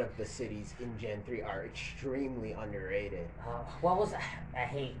lot of the cities in Gen 3 are extremely underrated. What was I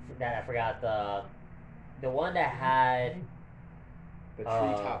hate that I forgot the one that had The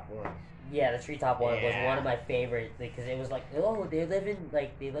treetop one. yeah, the treetop one was Yeah. one of my favorites because it was like, oh, they live in They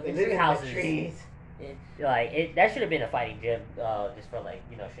tree live houses. in the trees. That should have been a fighting gym, just for like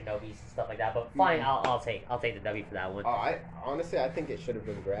shinobis and stuff like that. But fine, Mhm. I'll take the W for that one. Oh, I think it should have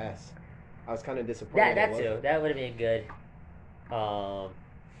been grass. I was kind of disappointed. That too, that would have been good.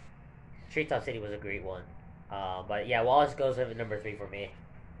 Treetop City was a great one. But yeah, Wallace goes with number 3 for me.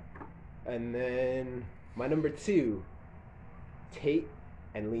 And then my number 2, Tate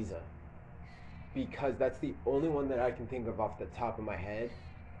and Lisa, because that's the only one that I can think of off the top of my head.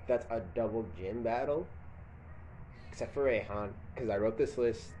 That's a double gym battle, except for Rayhan, because I wrote this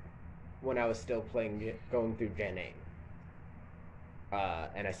list when I was still going through Gen 8.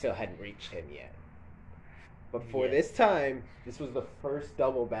 And I still hadn't reached him yet. But for Yeah. this time, this was the first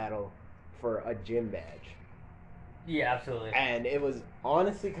double battle for a gym badge. Yeah, absolutely. And it was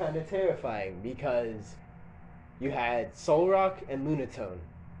honestly kind of terrifying because you had Solrock and Lunatone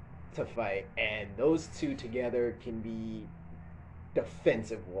to fight, and those two together can be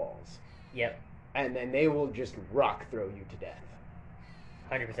defensive walls. Yep, And then they will just rock throw you to death.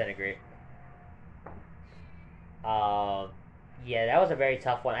 100% agree. Yeah, that was a very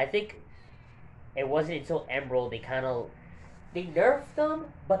tough one. I think it wasn't until Emerald they nerfed them,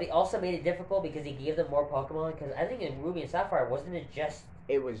 but they also made it difficult because they gave them more Pokemon. Because I think in Ruby and Sapphire, wasn't it just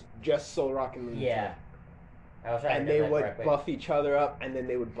It was just Solrock and Lunatone. yeah? I was trying And to they remember would that correctly. buff each other up, and then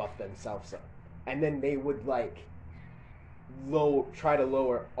they would buff themselves up. And then they would, like, try to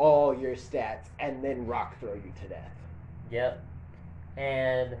lower all your stats, and then rock throw you to death. Yep,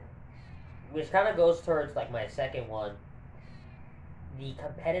 and which kind of goes towards like my second one. The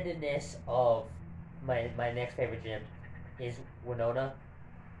competitiveness of my next favorite gym is Winona.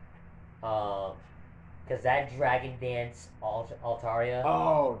 Because that Dragon Dance Altaria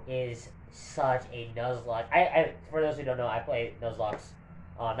Oh, is such a Nuzlocke. I for those who don't know, I play Nuzlocks,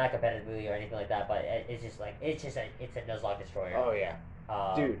 not competitively or anything like that, but it's just it's a Nuzlocke destroyer. oh yeah.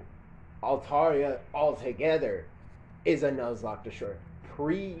 Dude, Dude, Altaria altogether is a Nuzlocke destroyer.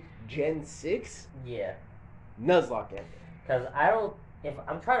 Pre-Gen 6, yeah. Nuzlocke ended. Because if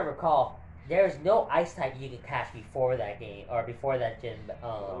I'm trying to recall, there's no ice type you could catch before that game or before that gym.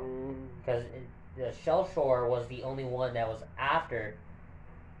 Because the Shell Shore was the only one that was after.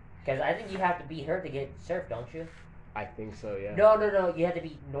 Because I think you have to beat her to get Surf, don't you? I think so, yeah. No. You have to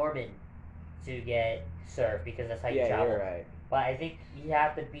beat Norman to get Surf because that's how you Yeah, travel. you're right. But I think you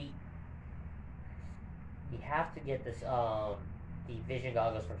have to beat. You have to get this the vision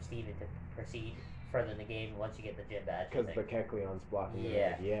goggles from Steven to proceed further in the game once you get the gym badge. I Because think. the Kecleon's blocking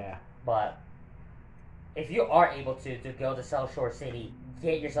Yeah. it. Yeah. But if you are able to go to South Shore City,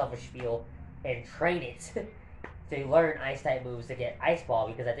 get yourself a Spiel, and train it to learn ice type moves to get Ice Ball,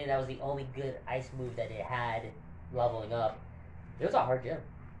 because I think that was the only good ice move that it had leveling up. It was a hard gym.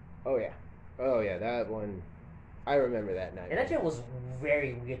 Oh yeah, that one. I remember that night. And that gym was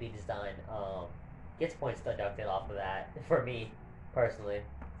very weirdly designed. Gets points deducted off of that for me, personally.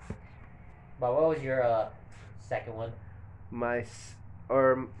 But what was your second one? My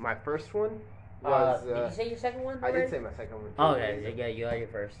first one was. Did you say your second one? I did already? say my second one. Oh, okay, yeah, you are your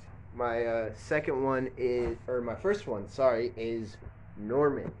first. My second one my first one, sorry, is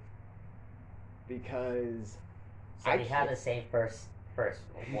Norman. Because So we had the same first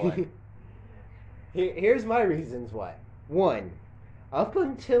one. Here's my reasons why. One, up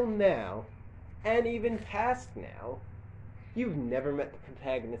until now, and even past now, you've never met the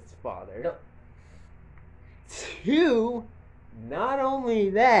protagonist's father. Nope. Two, not only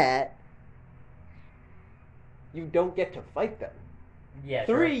that, you don't get to fight them. Yeah.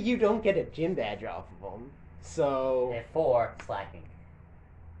 Three, Sure. you don't get a gym badge off of them. So And 4, slacking.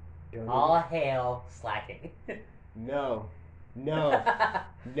 don't All hail slacking. no,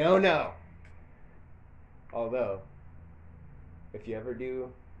 no. Although, if you ever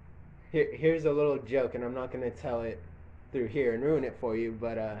do, here's a little joke, and I'm not gonna tell it through here and ruin it for you.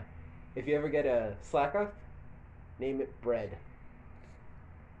 But if you ever get a slack off, name it bread.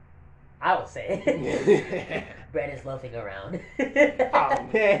 I would say. Brett is loafing around. Oh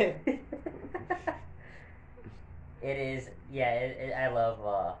man. It is, yeah. I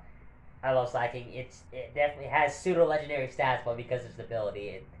love slacking. It definitely has pseudo legendary stats, but because of its ability,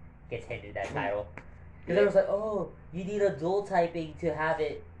 it gets hindered that title. Because it was like, oh, you need a dual typing to have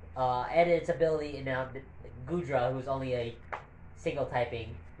it edit its ability, and now Gudra, who's only a single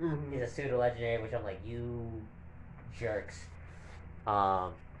typing, is a pseudo legendary, which I'm like, you jerks.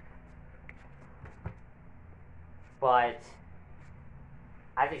 But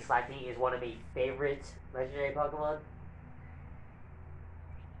I think Slaking is one of my favorite legendary Pokemon.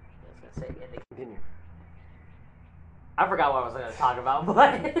 I was gonna say, Continue. I forgot what I was gonna talk about,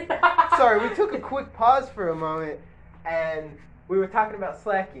 but Sorry, we took a quick pause for a moment, and we were talking about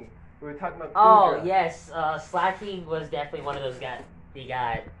slacking. We were talking about oh Kudra. yes, Slaking was definitely one of those guys. He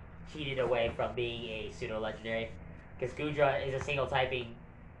got cheated away from being a pseudo legendary because Gudra is a single typing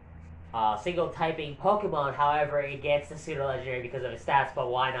Pokemon. However, it gets the pseudo legendary because of its stats.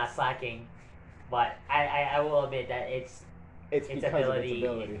 But why not Slaking? But I will admit that its because ability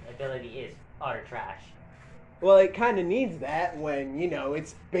of its ability. is utter trash. Well, it kind of needs that when,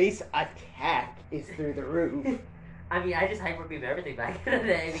 its base attack is through the roof. I mean, I just hyper beam everything back in the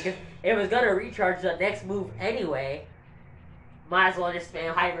day because it was gonna recharge the next move anyway. Might as well just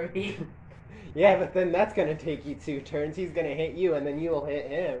spam hyper beam. Yeah, but then that's gonna take you 2 turns. He's gonna hit you, and then you'll hit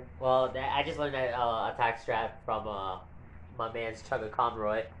him. Well, I just learned that attack strat from my man's Chugga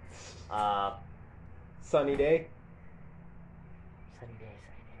Conroy. Sunny Day. Sunny Day.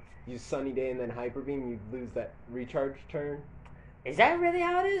 Use Sunny Day and then Hyper Beam. You lose that recharge turn. Is that really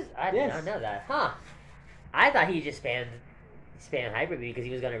how it is? I did Yes. not know that. Huh. I thought he just spammed hyper beam because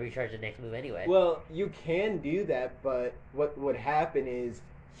he was gonna recharge the next move anyway. Well, you can do that, but what would happen is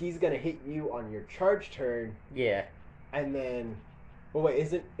he's gonna hit you on your charge turn, yeah. and then. Well,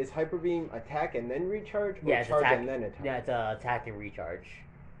 wait, is Hyper Beam attack and then recharge, or Yeah, it's charge attack and then attack? Yeah, it's attack and recharge.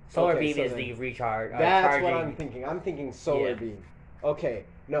 Solar Okay, beam so is then the recharge. That's charging. what I'm thinking. I'm thinking Solar Yeah. Beam. Okay,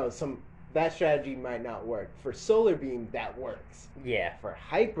 no, that strategy might not work. For Solar Beam, that works. Yeah. For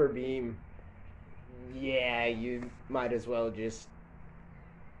Hyper Beam, yeah, you might as well just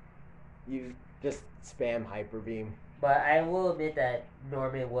spam Hyper Beam. But I will admit that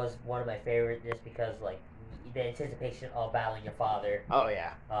Norman was one of my favorite just because like the anticipation of battling your father, Oh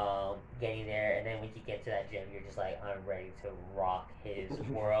yeah. getting there, and then when you get to that gym, you're just like, I'm ready to rock his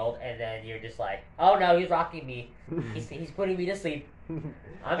world, and then you're just like, oh no, he's rocking me. He's putting me to sleep.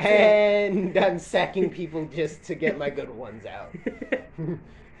 And I'm sacking people just to get my good ones out.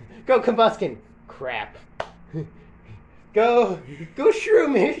 Go Combuskin. Crap. Go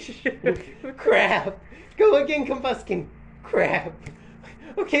Shroomish. Crap. Go again Combuskin. Crap.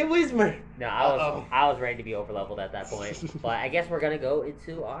 Okay, Whismer. No, I was ready to be over leveled at that point. But I guess we're gonna go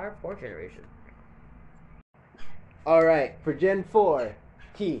into our 4th generation. Alright, for Gen 4,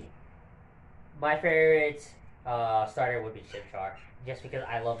 Key. My favorite starter would be Chimchar. Just because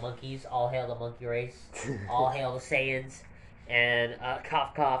I love monkeys. All hail the monkey race. All hail the Saiyans. And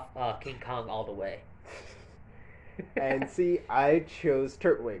cough cough, King Kong all the way. And see, I chose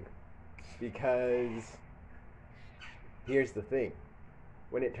Turtwig because here's the thing.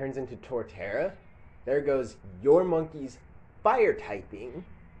 When it turns into Torterra, there goes your monkey's fire typing,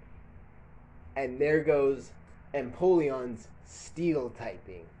 and there goes Empoleon's steel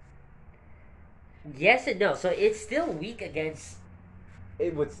typing. Yes and no. So it's still weak against.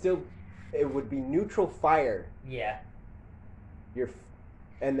 It would be neutral fire. Yeah.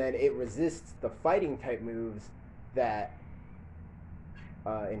 And then it resists the fighting type moves that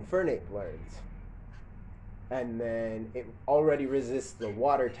Infernape learns. And then it already resists the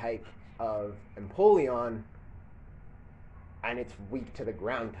water type of Empoleon, and it's weak to the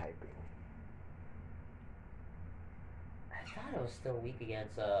ground typing. I thought it was still weak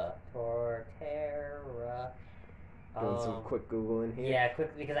against Torterra. Doing some quick Googling here. Yeah,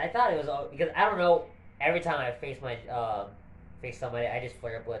 quick, because I thought it was because I don't know. Every time I face somebody, I just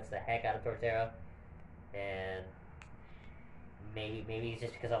flare blitz the heck out of Torterra, and maybe it's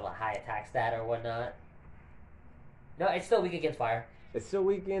just because of a high attack stat or whatnot. No, it's still weak against fire. It's still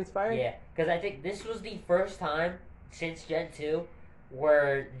weak against fire? Yeah, because I think this was the first time since Gen 2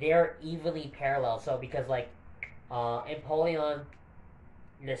 where they're evenly parallel. So, because, like, Empoleon,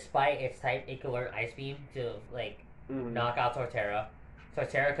 despite its type, it could learn Ice Beam to, like, knock out Torterra.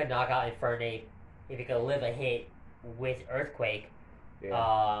 Torterra could knock out Infernape if it could live a hit with Earthquake.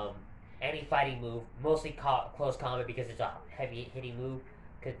 Yeah. Any fighting move, mostly close combat because it's a heavy hitting move,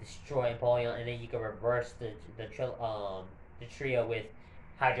 could destroy Empoleon, and then you can reverse the trio with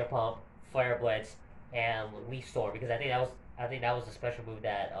Hydro Pump, Flare Blitz, and Leaf Storm, because I think that was the special move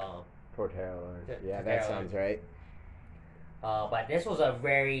that Torterra lines. Yeah, Torterra that lines. sounds right. But this was a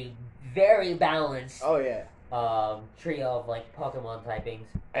very, very balanced Oh yeah. trio of like Pokemon typings.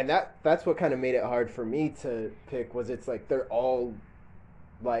 And that's what kind of made it hard for me to pick was it's like they're all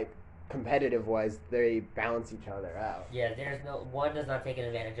like competitive wise they balance each other out. Yeah, there's no one does not take an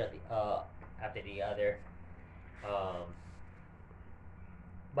advantage of the after the other.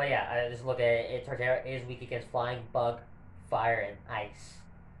 But yeah, I just look at it. Torterra is weak against flying, bug, fire, and ice.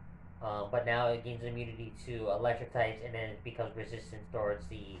 But now it gains immunity to electric types, and then it becomes resistant towards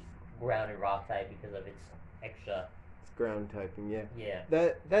the ground and rock type because of its extra. It's ground typing, yeah.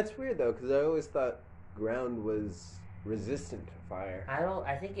 Yeah. That's weird though, because I always thought ground was resistant to fire.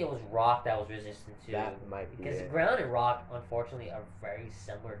 I think it was rock that was resistant to. That might be because it. ground and rock, unfortunately, are very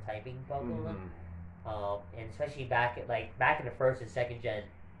similar typing Pokemon. And especially back in the first and second gen,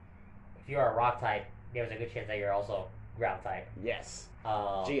 if you're a rock type, there was a good chance that you're also ground type. Yes.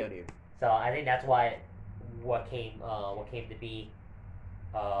 Geodude. So I think that's why what came to be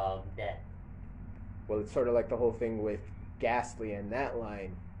that. Well, it's sort of like the whole thing with Ghastly and that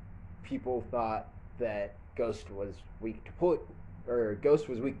line. People thought that Ghost was weak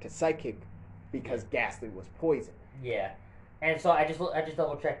to Psychic because Ghastly was poison. Yeah, and so I just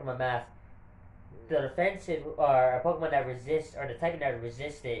double checked my math. The defensive or a Pokemon that resists or the typing that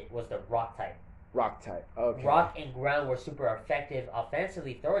resisted was the rock type. Rock type. Okay. Rock and ground were super effective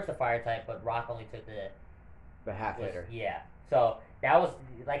offensively towards the fire type, but rock only took the half hitter. Yeah. So that was,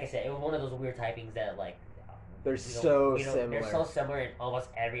 like I said, it was one of those weird typings that like they're so similar. They're so similar in almost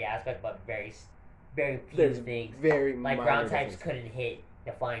every aspect, but very few There's things. Very like minor ground types differences. couldn't hit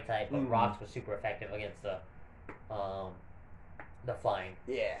the flying type, but rocks was super effective against the flying.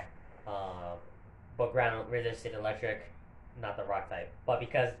 Yeah. But ground resisted electric, not the rock type. But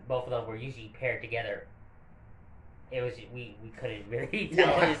because both of them were usually paired together, it was we couldn't really tell.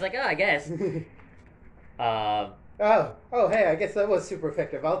 Yeah. It's like, oh, I guess. Hey, I guess that was super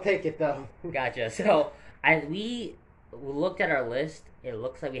effective. I'll take it though. Gotcha. So as we looked at our list, it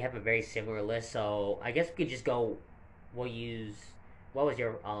looks like we have a very similar list. So I guess we could just go. We'll use. What was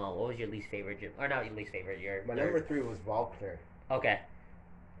your least favorite? Or not your least favorite? My number 3 was Volkner. Okay.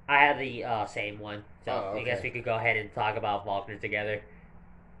 I had the same one, so okay. I guess we could go ahead and talk about Volkner together.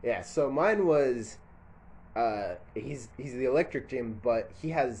 Yeah, so mine was, he's the electric gym, but he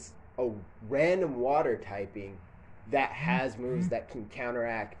has a random water typing that has moves that can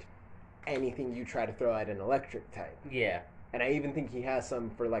counteract anything you try to throw at an electric type. Yeah. And I even think he has some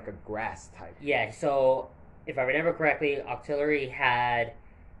for like a grass type. Yeah, so if I remember correctly, Octillery had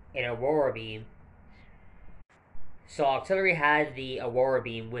an Aurora Beam. So Octillery had the Aurora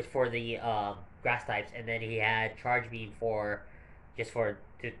Beam for the grass types, and then he had Charge Beam to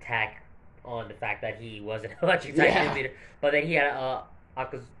tack on the fact that he was an electric type gym leader. But then he had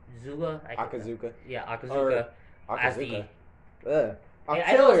Akazuka. Akazuka. Yeah, Akazuka. As the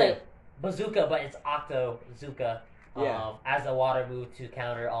I know it's like Bazooka, but it's Octozuka. As a water move to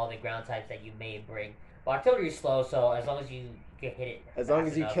counter all the ground types that you may bring. But Artillery is slow, so as long as you can hit it, as long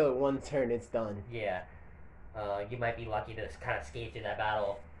as you kill it one turn, it's done. Yeah. You might be lucky to kind of skate through that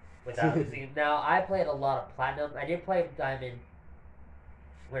battle without losing. Now, I played a lot of Platinum. I did play Diamond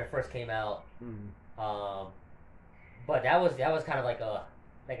when it first came out. Mm-hmm. But that was kind of like a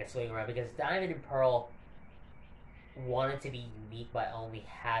swing around because Diamond and Pearl wanted to be unique by only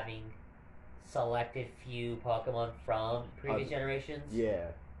having selected few Pokemon from previous generations. Yeah.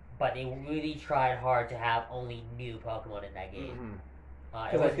 But they really tried hard to have only new Pokemon in that game.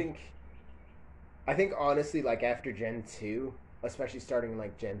 Because I think honestly, like after Gen 2, especially starting in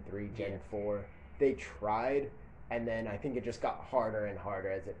like Gen 3, Gen 4, they tried, and then I think it just got harder and harder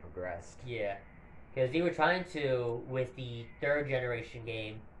as it progressed. Yeah. Because they were trying to, with the 3rd generation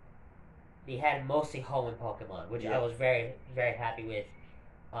game, they had mostly Hoenn Pokemon, which I was very, very happy with.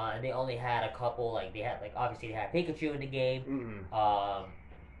 And they only had a couple, obviously they had Pikachu in the game.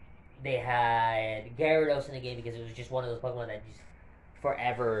 They had Gyarados in the game because it was just one of those Pokemon that just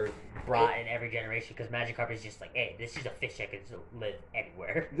forever brought in every generation. Because Magikarp is just like, hey, this is a fish that can live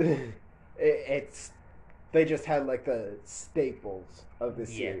anywhere. They just had like the staples of the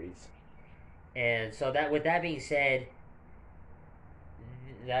series. And so that, with that being said,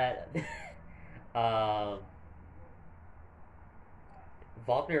 that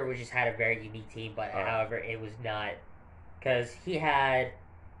Volkner just had a very unique team, but however, it was not because he had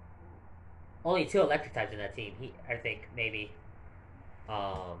only 2 electric types in that team. I think maybe,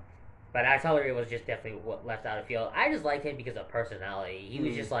 but Octillery was just definitely what left out of field. I just liked him because of personality. He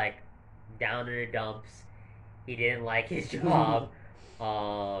was just like down in the dumps. He didn't like his job.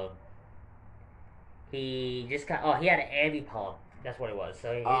 He just he had an Ambipom, That's what it was.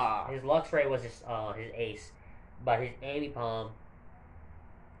 So his Luxray was his ace, but his Ambipom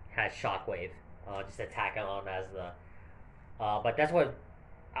has Shockwave, just attacking on as the. But that's what.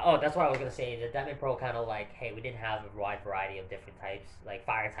 Oh, that's what I was gonna say. The Diamond Pearl kind of like, hey, we didn't have a wide variety of different types, like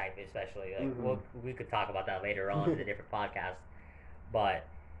fire type especially. Like we could talk about that later on in a different podcast. But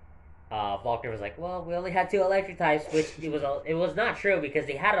Volkner was like, well, we only had 2 electric types, which it was not true because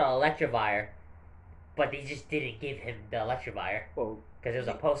they had an Electivire, but they just didn't give him the Electivire. Well, because it was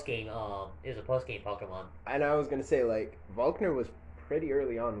a post game. It was a post game Pokemon. And I was gonna say like Volkner was pretty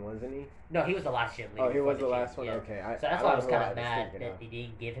early on, wasn't he? No, he was the last gym leader. Oh, he was the last one. Yeah. Okay, so that's why I was kind of mad that they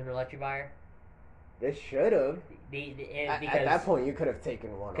didn't give him an Electivire. They should have. Because at that point, you could have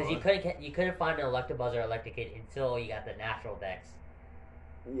taken one. Because you couldn't find an Electabuzz or Electrocute until you got the natural decks.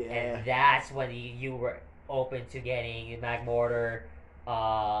 Yeah. And that's when you were open to getting Magmortar,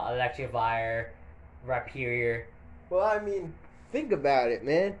 Electivire, Rhyperior. Well, I mean, think about it,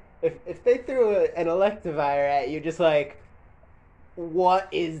 man. If they threw an Electivire at you, just like, what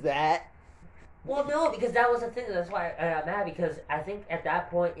is that? Well, no, because that was the thing. That's why I got mad, because I think at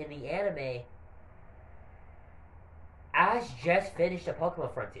that point in the anime, Ash just finished a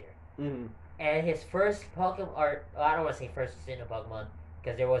Pokemon Frontier. Mm-hmm. And his first Pokemon, or I don't want to say first Sinnoh Pokemon,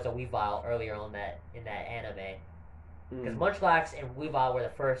 because there was a Weavile earlier on in that anime. Because Munchlax and Weavile were the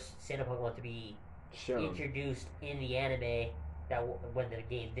first Sinnoh Pokemon to be introduced in the anime when the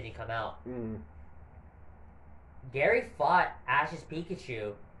game didn't come out. Gary fought Ash's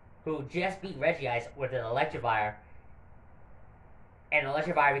Pikachu, who just beat Regice with an Electivire, and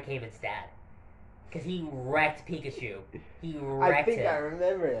Electivire became its dad. Because he wrecked Pikachu. He wrecked him. I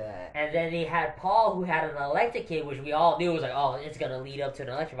remember that. And then they had Paul, who had an Electrocute, which we all knew was like, oh, it's going to lead up to an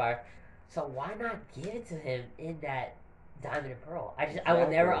Electivire. So why not give it to him in that Diamond and Pearl? I will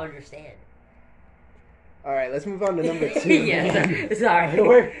never understand. All right, let's move on to number 2. Yeah, sorry.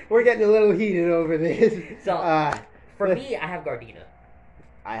 We're getting a little heated over this. So, for me, I have Gardena.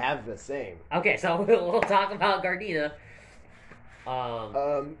 I have the same. Okay, so we'll talk about Gardena.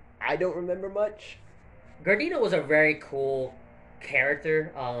 I don't remember much. Gardena was a very cool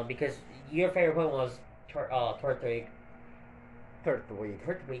character, because your favorite Pokemon was Turtwig.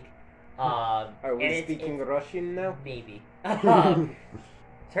 Turtwig. Are we speaking Russian now? Maybe.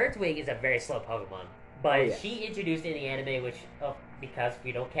 Turtwig is a very slow Pokemon, but she introduced in the anime, which because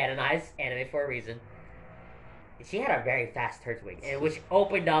we don't canonize anime for a reason. She had a very fast Turtwig, and which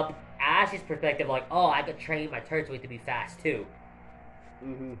opened up Ash's perspective, like, oh, I could train my Turtwig to be fast too.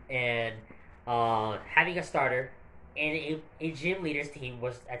 And having a starter and a gym leader's team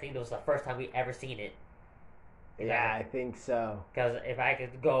I think it was the first time we ever seen it. Yeah, I think so. Because if I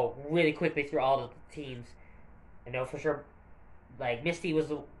could go really quickly through all the teams, I know for sure, like, Misty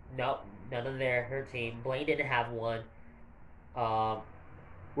was none of her team. Blaine didn't have one.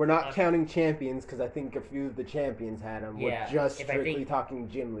 We're not counting champions, because I think a few of the champions had them. Yeah, we're just strictly talking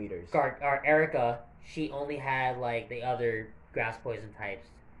gym leaders. Or Erica, she only had, like, the other grass poison types.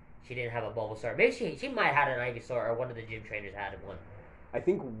 She didn't have a Bulbasaur. Maybe she might have had an Ivysaur, or one of the gym trainers had one. I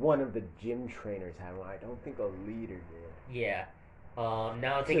think one of the gym trainers had one. I don't think a leader did. Yeah.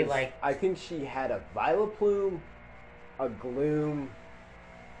 Now I'm thinking, like, I think she had a Vileplume, a Gloom,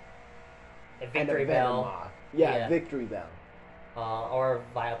 a Victory Bell. Yeah, Victory Bell. Or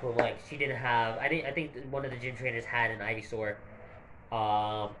Vileplume. Like, she didn't have. I think one of the gym trainers had an Ivysaur.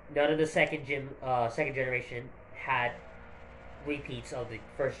 None of the second generation had repeats of the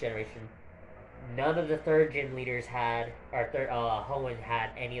first generation. None of the third gen leaders had, or Hoenn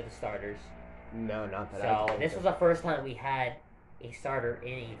had any of the starters. No, not that. So this was the first time we had a starter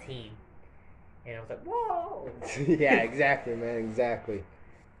in a team, and I was like, whoa. Yeah, exactly, man, exactly.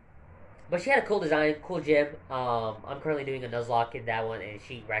 But she had a cool design, cool gym. I'm currently doing a Nuzlocke in that one, and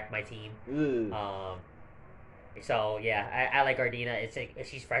she wrecked my team. So yeah, I like Gardena.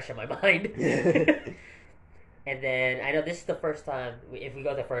 She's fresh in my mind. And then I know this is the first time. If we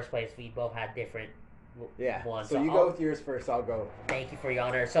go to first place, we both had different ones. So you go with yours first. I'll go. Thank you for your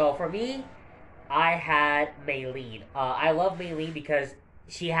honor. So for me, I had Maylene. I love Maylene because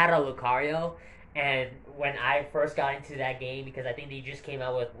she had a Lucario, and when I first got into that game, because I think they just came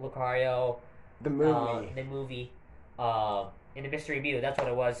out with Lucario, the movie, in the Mystery Mew, that's what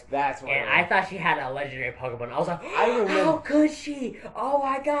it was. That's what. And I thought she had a legendary Pokemon. I was like, remember. How could she? Oh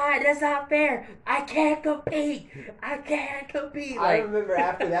my god, that's not fair. I can't compete. I remember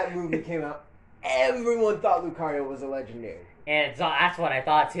after that movie came out, everyone thought Lucario was a legendary. And so that's what I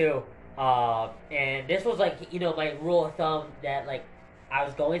thought too. And this was like, my rule of thumb that, like, I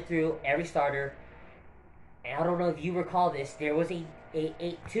was going through every starter, and I don't know if you recall this. There was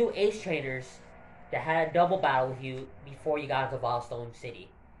two ace trainers that had a double battle with you before you got into Wildstone City,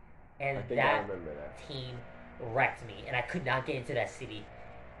 and I think I that remember that. team wrecked me, and I could not get into that city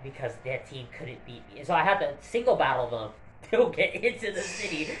because that team couldn't beat me, and so I had to single battle them to get into the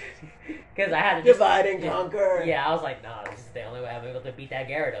city because I had to just Divide and conquer. Yeah, I was like, nah, this is the only way I'm able to beat that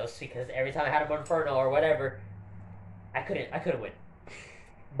Gyarados because every time I had a Inferno or whatever, I couldn't win.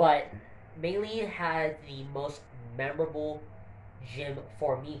 But Maylene had the most memorable gym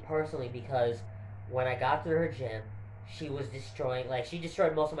for me personally because when I got through her gym, she was destroying, like, she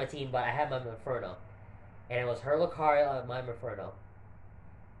destroyed most of my team, but I had my Inferno. And it was her Lucario and my Inferno.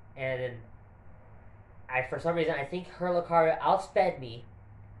 And then, for some reason, I think her Lucario outsped me,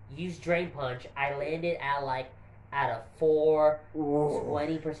 used Drain Punch, I landed at a 20%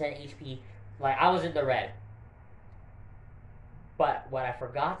 HP. Like, I was in the red. But what I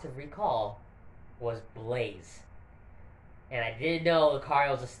forgot to recall was Blaze. And I didn't know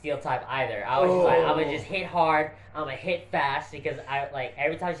Lucario was a steel type either. I was just like, I'm gonna just hit hard, I'm gonna hit fast because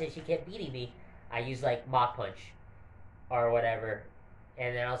every time she kept beating me, I used like Mach Punch or whatever.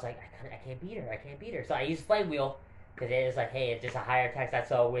 And then I was like, I can't beat her. So I used Flame Wheel because it was like, hey, it's just a higher attack stat.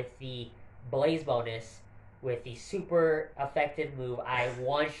 So with the Blaze bonus, with the super effective move, I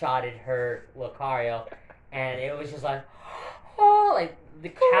one-shotted her Lucario, and it was just like, oh, like the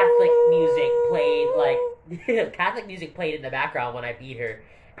Catholic music played in the background when I beat her,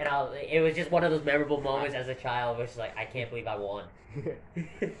 and it was just one of those memorable moments as a child, which is like, I can't believe I won.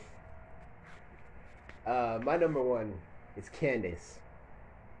 My number one is Candace,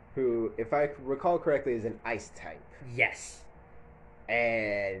 who, if I recall correctly, is an ice type. Yes.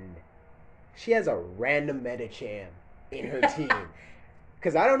 And she has a random Medicham in her team.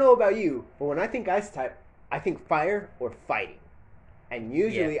 Because I don't know about you, but when I think ice type, I think fire or fighting. And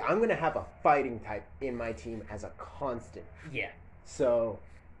usually I'm going to have a fighting type in my team as a constant. Yeah. So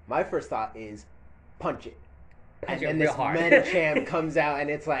my first thought is punch it. Punch and it then real this hard. Medicham comes out and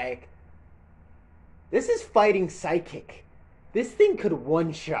it's like, this is fighting psychic. This thing could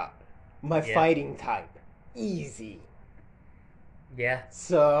one-shot my fighting type. Easy. Yeah.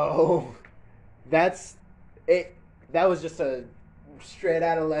 So that's it. That was just a straight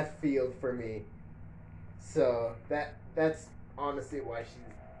out of left field for me. So that's honestly why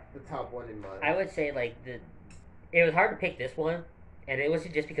she's the top one in mine. I would say it was hard to pick this one, and it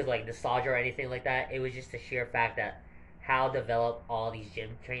wasn't just because like nostalgia or anything like that. It was just the sheer fact that how developed all these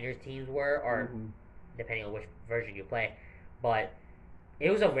gym trainers teams were, or depending on which version you play, but it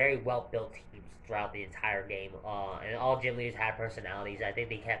was a very well built team throughout the entire game, and all gym leaders had personalities. I think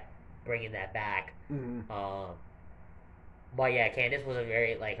they kept bringing that back. But yeah, Candace was a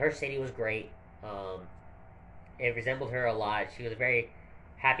very her city was great. It resembled her a lot. She was a very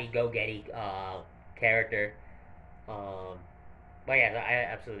happy-go-getty character. But yeah,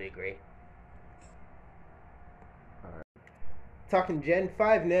 I absolutely agree. All right. Talking Gen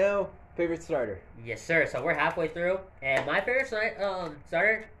 5 now. Favorite starter? Yes, sir. So we're halfway through, and my favorite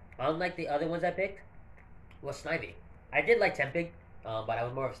starter, unlike the other ones I picked, was Snivy. I did like Tempig, but I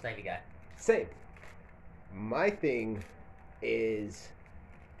was more of a Snivy guy. Same. My thing is,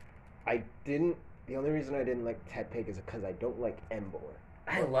 the only reason I didn't like Tepig is because I don't like Emboar.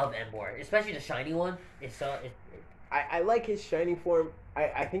 I love Emboar, especially the shiny one. I like his shiny form.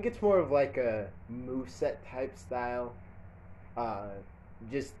 I think it's more of like a moveset type style.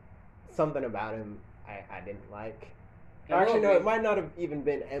 Just something about him I didn't like. Actually, no, it might not have even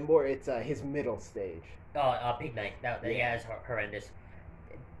been Emboar. It's his middle stage. Pignite. Yeah, it's horrendous.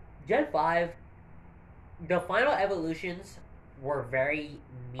 Gen 5, the final evolutions were very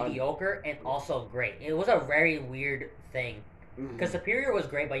mediocre and also great. It was a very weird thing. Because Superior was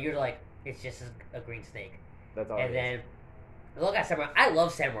great, but you're like, it's just a green snake. That's all. And then, look at Samurai. I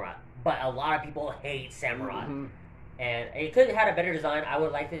love Samurai, but a lot of people hate Samurai. And it could have had a better design. I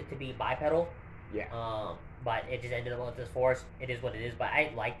would like it to be bipedal. Yeah. But it just ended up with this force. It is what it is, but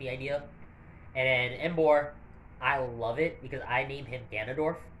I like the idea. And then Emboar, I love it because I named him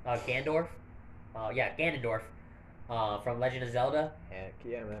Ganondorf. Ganondorf. From Legend of Zelda. Heck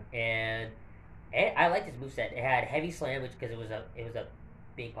yeah, man. And I liked his moveset. It had Heavy Slam, which because it was a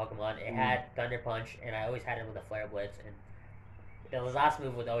big Pokemon. It had Thunder Punch, and I always had him with a Flare Blitz. And the last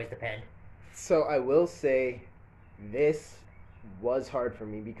move would always depend. So I will say, this was hard for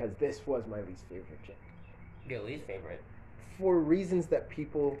me because this was my least favorite gym. Your least favorite? For reasons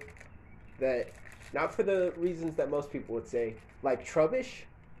not for the reasons that most people would say, like Trubbish.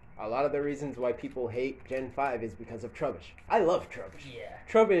 A lot of the reasons why people hate Gen 5 is because of Trubbish. I love Trubbish. Yeah.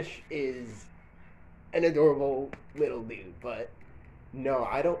 Trubbish is an adorable little dude, but no,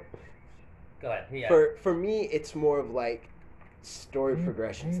 I don't. Go ahead. Yeah. For me, it's more of like story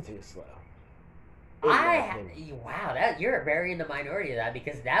progression's too slow. in my opinion. Wow, that you're very in the minority of that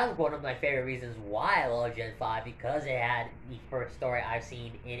because that was one of my favorite reasons why I love Gen 5 because it had the first story I've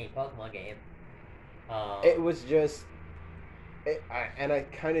seen in a Pokemon game. It was just, and I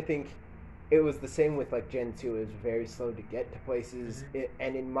kind of think it was the same with like Gen 2. It was very slow to get to places,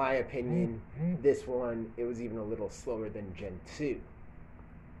 and in my opinion, this one it was even a little slower than Gen 2.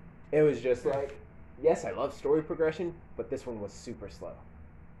 It was just like, yes, I love story progression, but this one was super slow.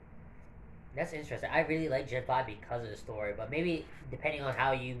 That's interesting. I really like Gen 5 because of the story, but maybe depending on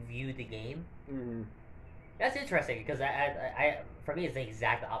how you view the game, that's interesting because I for me it's the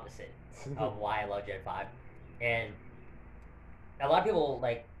exact opposite of why I love Gen 5, and a lot of people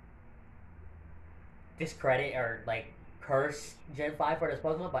like discredit or like curse Gen 5 for this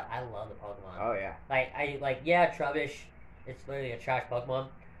Pokemon, but I love the Pokemon. Oh yeah. Trubbish, it's literally a trash Pokemon,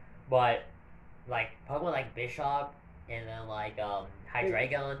 but like Pokemon like Bishop and then like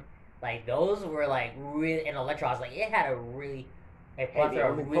Hydreigon, like those were like really, and Electros, like it had a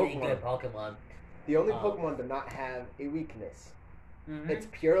plethora of really good Pokemon. The only Pokemon to not have a weakness. It's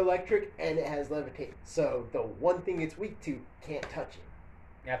pure electric and it has levitate. So the one thing it's weak to can't touch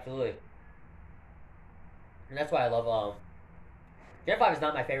it. Absolutely. And that's why I love Gen 5 is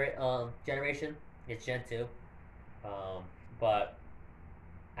not my favorite generation. It's Gen 2. But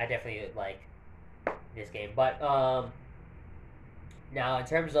I definitely like this game. But now in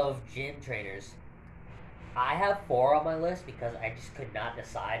terms of gym trainers, I have 4 on my list because I just could not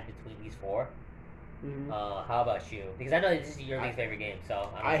decide between these 4. How about you? Because I know this is your least favorite game, so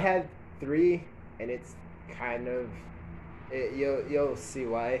I had 3, and it's kind of you'll see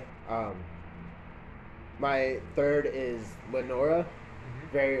why. My 3rd is Lenora.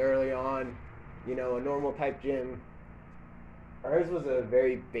 Very early on, a normal type gym. Hers was a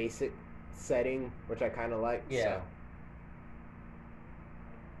very basic setting, which I kind of liked. Yeah.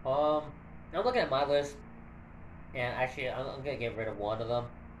 So. I'm looking at my list, and actually, I'm gonna get rid of one of them.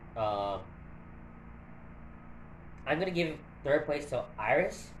 I'm gonna give 3rd place to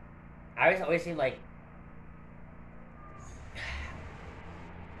Iris. Iris always seemed like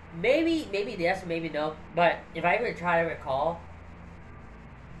maybe yes, maybe no. But if I ever try to recall,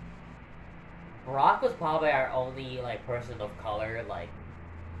 Brock was probably our only like person of color like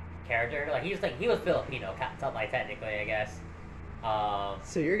character. Like he was Filipino, like technically, I guess.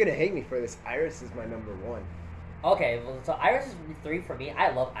 So you're gonna hate me for this. Iris is my number 1. Okay, well, so Iris is 3 for me. I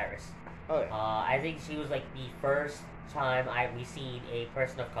love Iris. Oh yeah. I think she was like the first time we seen a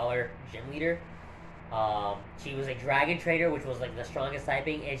person of color gym leader. She was a dragon trainer, which was like the strongest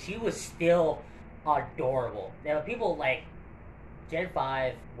typing, and she was still adorable. Now people like Gen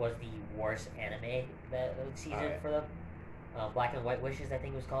 5 was the worst anime that season for them. Black and White Wishes, I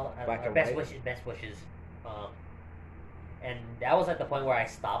think it was called. Best Wishes. And that was at the point where I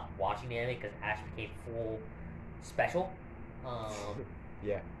stopped watching the anime because Ash became full special.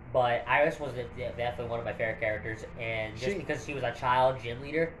 Yeah. But Iris was definitely one of my favorite characters, and just because she was a child gym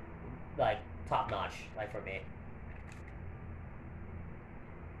leader, like top notch, like for me.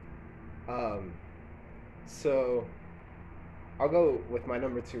 So I'll go with my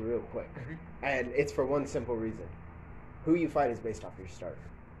number 2 real quick, and it's for one simple reason: who you fight is based off your starter.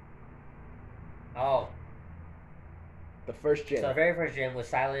 Oh. The first gym. So the very first gym was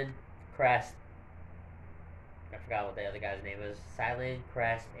Silent, Crest. I forgot what the other guy's name was. Silent,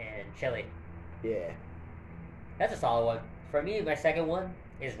 Crest, and Chili. Yeah. That's a solid one. For me, my second one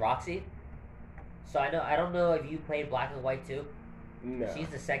is Roxy. So I don't know if you played Black and White too. No. She's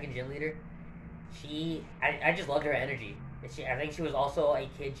the second gym leader. I just loved her energy. I think she was also a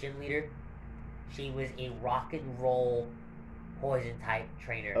kid gym leader. She was a rock and roll poison type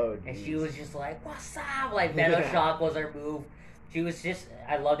trainer. Oh, and she was just like, what's up? Like Venom Shock was her move. She was just,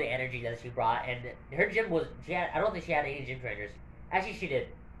 I love the energy that she brought. And her gym was, I don't think she had any gym trainers. Actually, she did.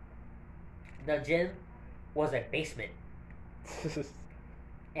 The gym was a basement.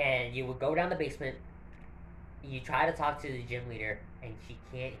 And you would go down the basement, you try to talk to the gym leader, and she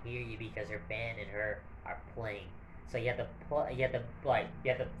can't hear you because her band and her are playing. So you have to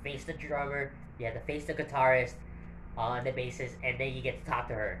face the drummer, you have to face the guitarist on the bassist, and then you get to talk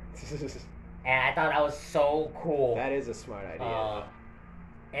to her. And I thought that was so cool. That is a smart idea.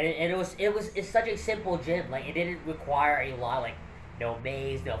 And it's such a simple gym. Like it didn't require a lot, like no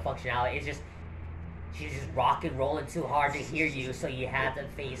maze, no functionality. It's just she's just rock and rolling too hard to hear you, so you have to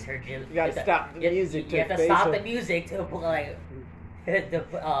face her gym. You gotta stop the music. You have to stop the music to like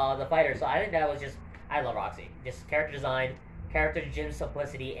the fighter. So I think that was just, I love Roxy. Just character design, character gym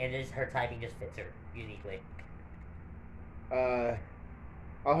simplicity, and just her typing just fits her uniquely.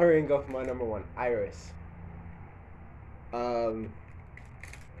 I'll hurry and go for my number 1, Iris.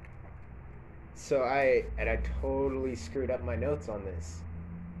 So I totally screwed up my notes on this,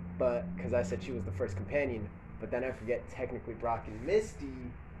 but because I said she was the first companion, but then I forget technically Brock and Misty,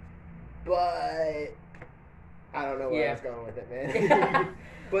 but I don't know where I was going with it, man.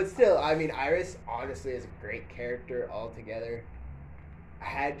 But still, I mean, Iris honestly is a great character altogether.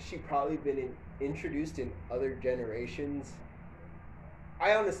 Had she probably been introduced in other generations,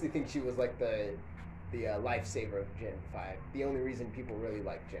 I honestly think she was like the lifesaver of Gen 5. The only reason people really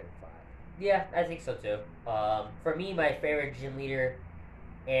like Gen 5. Yeah, I think so too. For me, my favorite gym leader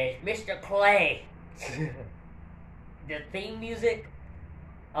is Mr. Clay. The theme music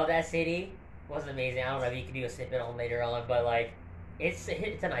of that city was amazing. I don't know if you can do a snippet on later on, but like, it's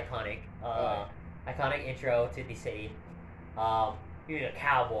an iconic iconic intro to the city. He was a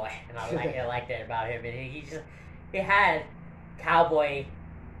cowboy, and I like that about him. And he had cowboy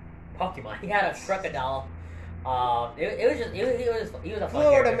Pokemon. He had a crocodile. He was a fun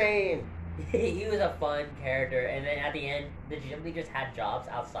Florida character. man. He was a fun character, and then at the end, the gym leaders had jobs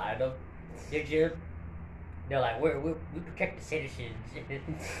outside of their gym. They're like, we protect the citizens.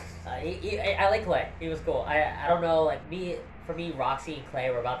 I like Clay. He was cool. I don't know, like for me, Roxy and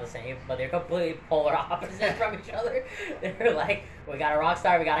Clay were about the same, but they're completely polar opposites from each other. They're like, we got a rock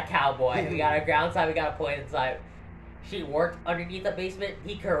star, we got a cowboy, we got a ground type, we got a poison type. She worked underneath the basement.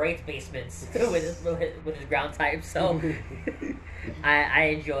 He creates basements with his ground type. So I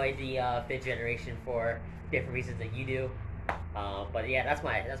enjoy the fifth generation for different reasons than you do. But yeah, that's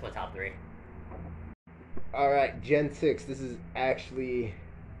my top three. Alright, Gen 6. This is actually,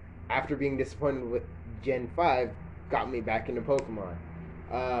 after being disappointed with Gen 5, got me back into Pokemon.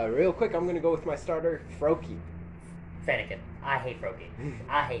 Real quick, I'm going to go with my starter, Froakie. Fennekin. I hate Froakie.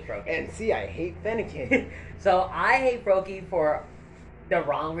 I hate Froakie. And see, I hate Fennekin. So I hate Froakie for the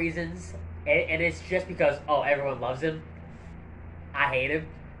wrong reasons. And it's just because, everyone loves him. I hate him.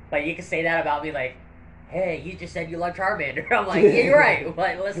 But you can say that about me, like, hey, you just said you love Charmander. I'm like, yeah, you're right.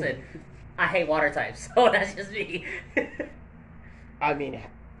 But listen, I hate water types, so that's just me. I mean,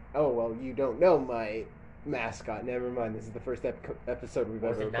 you don't know my mascot. Never mind, this is the first episode we've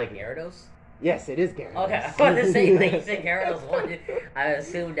ever recorded. Was it not Gyarados? Yes, it is Gyarados. Okay, I was the same thing. You said Gyarados won. I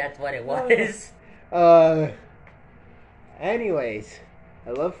assumed that's what it was. Anyways,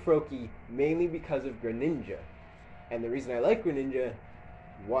 I love Froakie mainly because of Greninja. And the reason I like Greninja,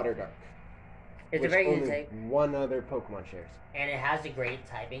 Water Dark. It's a very good type. One other Pokemon shares. And it has a great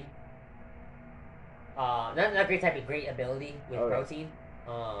typing. Not great typing, great ability with protein.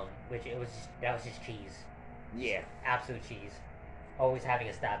 Which that was just cheese. Yeah. Absolute cheese. Always having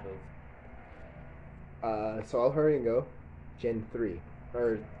a stab move. So I'll hurry and go. Gen 3.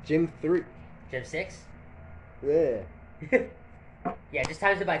 Or Gym 3. Gym 6? Yeah. Yeah, just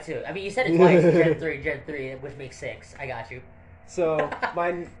times it by 2. I mean, you said it twice. Gen 3, which makes 6. I got you. So,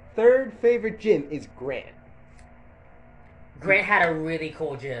 my third favorite gym is Grant. Grant had a really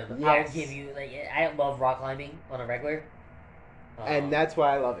cool gym. Yes. I would give you, I love rock climbing on a regular. And that's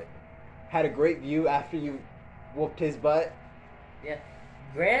why I love it. Had a great view after you whooped his butt. Yeah.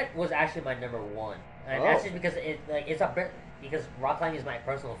 Grant was actually my number 1. And that's just because because rock climbing is my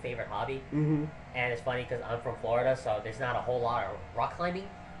personal favorite hobby. Mm-hmm. And it's funny because I'm from Florida, so there's not a whole lot of rock climbing.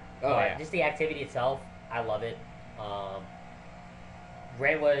 But just the activity itself, I love it.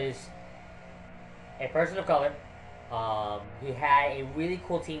 Grant was a person of color. He had a really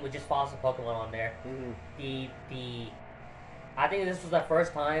cool team with just fossil Pokemon on there. Mm-hmm. I think this was the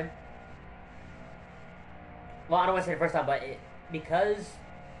first time. Well, I don't want to say the first time, but because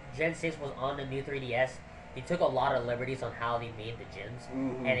Gen 6 was on the new 3DS, they took a lot of liberties on how they made the gyms,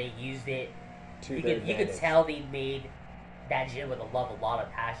 and they used it. You could tell they made that gym with a lot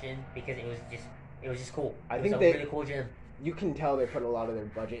of passion because it was just cool. It was a really cool gym. You can tell they put a lot of their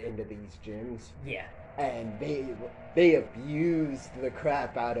budget into these gyms. Yeah. And they abused the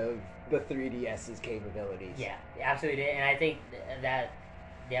crap out of the 3DS's capabilities. Yeah, absolutely did. And I think that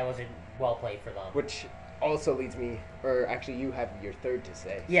wasn't well played for them. Which also leads me, or actually you have your third to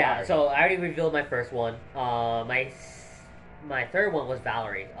say. Yeah, Sorry. so I already revealed my first one. My third one was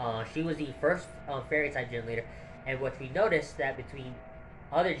Valerie. She was the first fairy type gym leader. And what we noticed that between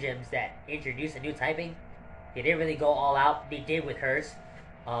other gyms that introduced a new typing, they didn't really go all out. They did with hers.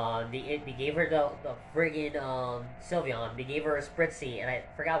 They gave her the friggin' Sylveon. They gave her a Spritzee, and I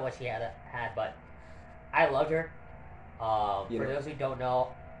forgot what she had, but I loved her. For those who don't know,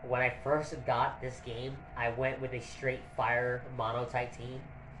 when I first got this game, I went with a straight fire mono-type team.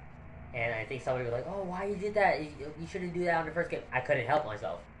 And I think somebody was like, "Oh, why you did that? You shouldn't do that on the first game." I couldn't help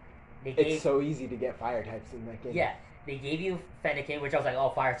myself. It's so easy to get fire types in that game. Yeah. They gave you Fennekin, which I was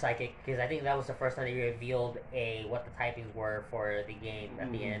like, Fire Psychic, because I think that was the first time they revealed what the typings were for the game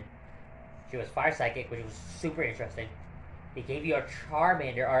at the end. She was Fire Psychic, which was super interesting. They gave you a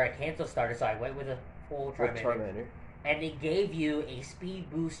Charmander or a Cancel starter, so I went with a full With Charmander. Charmander. And they gave you a Speed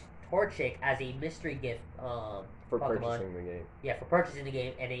Boost Torchic as a mystery gift. For Pokemon. purchasing the game. Yeah, for purchasing the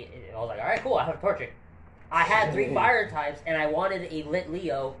game. And I was like, all right, cool, I have a Torchic. I had 3 fire types, and I wanted a Lit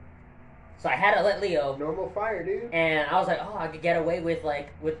Leo. So I had a Lit Leo. Normal fire, dude. And I was like, oh, I could get away with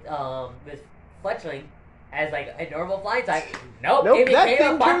Fletchling as like a normal flying type. Nope, it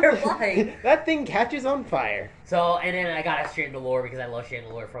became a fire flying. That thing catches on fire. So, and then I got a Chandelure because I love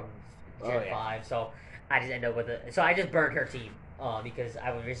Chandelure from Gen 5. So I just ended up with it. So I just burned her team because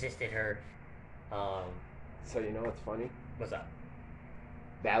I resisted her. So you know what's funny? What's up?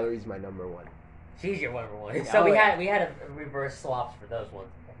 Valerie's my number 1. She's your number 1. So we had a reverse swaps for those ones.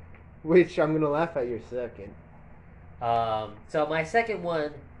 Which I'm gonna laugh at your second. So my second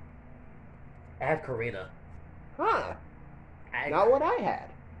one, I have Karina. Huh. Not what I had.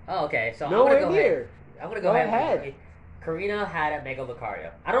 Oh, okay. So Nowhere near. I'm gonna go ahead. Karina had a Mega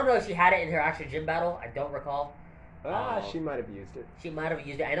Lucario. I don't know if she had it in her actual gym battle. I don't recall. She might have used it. She might have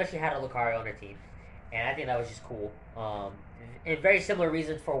used it. I know she had a Lucario on her team, and I think that was just cool. And very similar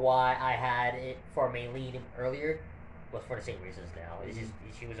reasons for why I had it for Maylene earlier was for the same reasons now. It's just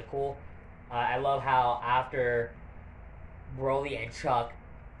she was a cool. I love how after Broly and Chuck,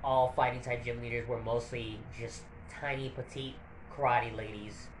 all fighting type gym leaders were mostly just tiny, petite karate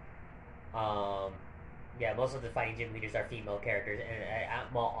ladies. Yeah, most of the fighting gym leaders are female characters, and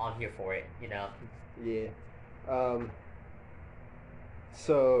I'm here for it, you know? Yeah.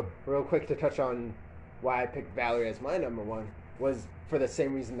 So, real quick to touch on why I picked Valerie as my number 1 was for the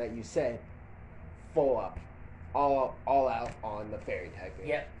same reason that you said, full up, all out on the fairy typing.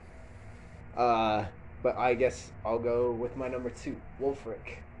 Yep. But I guess I'll go with my number 2,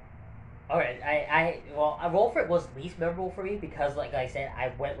 Wolfric. Alright, Wolfric was least memorable for me because, like I said,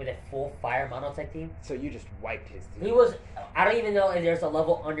 I went with a full fire monotech team. So you just wiped his team. He was, I don't even know if there's a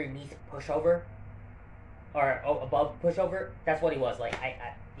level underneath pushover or above pushover. That's what he was. Like,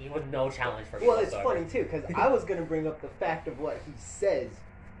 he was no challenge for me. Well, it's funny too because I was gonna bring up the fact of what he says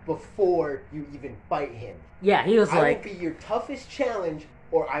before you even fight him. Yeah, he was I will be your toughest challenge,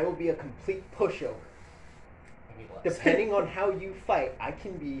 or I will be a complete pushover. Depending on how you fight, I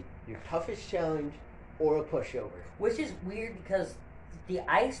can be your toughest challenge or a pushover. Which is weird because the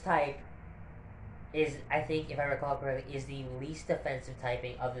ice type is, I think, if I recall correctly, is the least defensive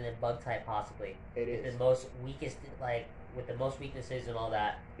typing other than bug type possibly. It is. The most weakest, like, with the most weaknesses and all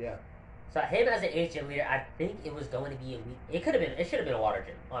that. Yeah. So him as an Ace gym leader, I think it was going to be it should have been a water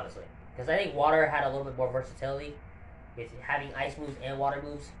gym, honestly. Because I think water had a little bit more versatility. It's having ice moves and water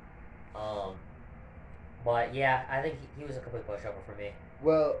moves. But yeah, I think he was a complete pushover for me.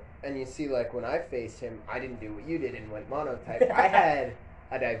 Well, and you see, like, when I faced him, I didn't do what you did and went monotype. I had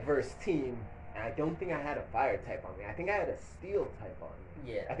a diverse team, and I don't think I had a fire type on me. I think I had a steel type on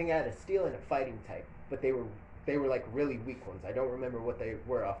me. Yeah. I think I had a steel and a fighting type, but they were like really weak ones. I don't remember what they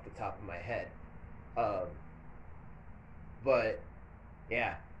were off the top of my head. But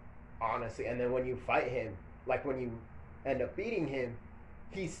yeah, honestly, and then when you fight him, like when you end up beating him,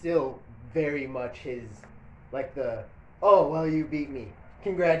 he's still very much his, like the, oh, well, you beat me.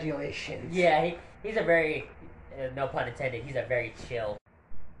 Congratulations. Yeah, he's a very, no pun intended, he's a very chill.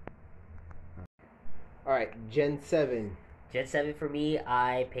 Alright, Gen 7. Gen 7 for me,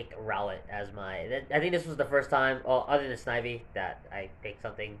 I picked Rowlet as my, I think this was the first time, well, other than Snivy, that I picked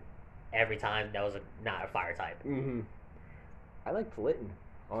something every time that was not a fire type. Mm-hmm. I liked Litten,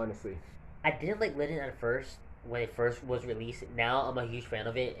 honestly. I didn't like Litten at first, when it first was released. Now I'm a huge fan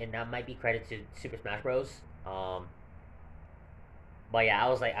of it, and that might be credit to Super Smash Bros. But yeah, I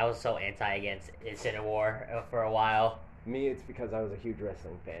was so anti against Incineroar for a while. Me, it's because I was a huge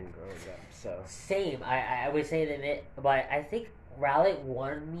wrestling fan growing up, so. Same, I would say that, but I think Rowlet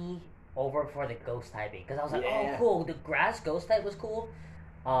won me over for the ghost typing, because I was like, oh cool, the grass ghost type was cool.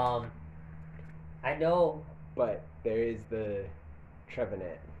 I know. But there is the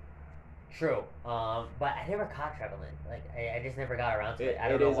Trevenant. True, but I never caught Trevenant. Like, I just never got around to it.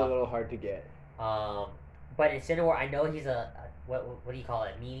 It is a little hard to get. But Incineroar, I know he's a what do you call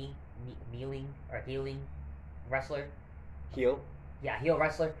it? Healing wrestler. Heal? Yeah, heal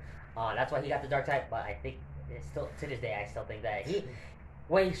wrestler. That's why he got the dark type. But I think it's still to this day, I still think that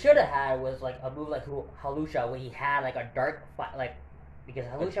what he should have had was like a move like Halusha, where he had like a dark because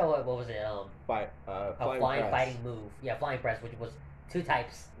Halusha, what was it? A flying fighting move. Yeah, flying press, which was 2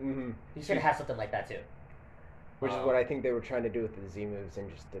 types. Mm-hmm. He should have had something like that too. Which is what I think they were trying to do with the Z moves and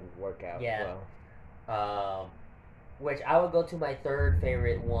just didn't work out well. Which I would go to my third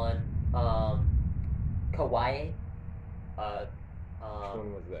favorite one, Kawaii. Which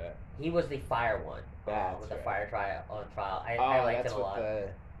one was that? He was the fire one. That's with the right. fire trial on trial. I liked him a lot.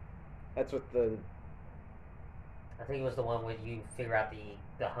 That's what the. I think it was the one where you figure out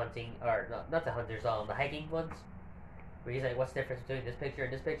the hunting, or no, not the hunters, the hiking ones. Where he's like, what's the difference between this picture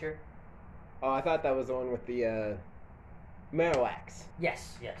and this picture? Oh, I thought that was the one with the Marowaks.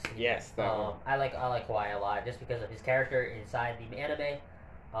 Yes. Yes, that one. I like Hawaii a lot just because of his character inside the anime.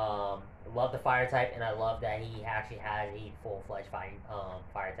 Love the fire type, and I love that he actually has a full-fledged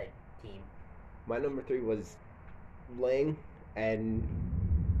fire type team. My number 3 was Lang, and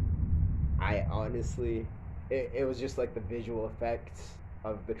I honestly, it was just like the visual effects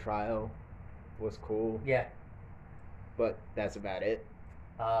of the trial was cool. Yeah. But that's about it.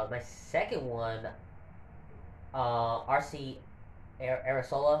 My second one, RC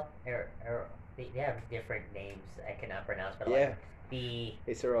Arisola. They have different names I cannot pronounce, but yeah. Like the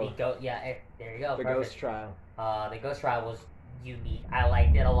Acerola. There you go. The perfect. Ghost Trial. The Ghost Trial was unique. I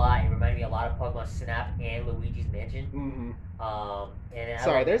liked it a lot. It reminded me a lot of Pokemon Snap and Luigi's Mansion. Mm-hmm.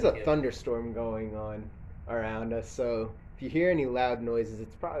 Sorry, there's a thunderstorm going on around us, so if you hear any loud noises,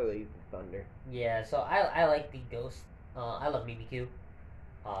 it's probably thunder. Yeah, so I like the Ghost. I love Mimikyu.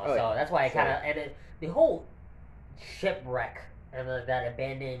 Oh, so that's why I kind of and the whole shipwreck and that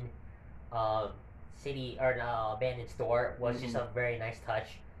abandoned city or abandoned store was just a very nice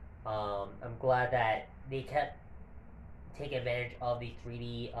touch. I'm glad that they kept taking advantage of the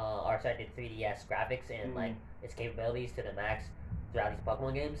 3D the 3DS graphics and like its capabilities to the max throughout these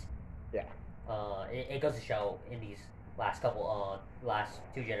Pokemon games. Yeah. It goes to show in these last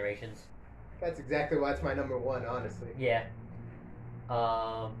 2 generations. That's exactly why it's my number 1, honestly. Yeah.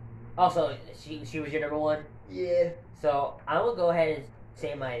 Also, she was your number 1. Yeah. So I will go ahead and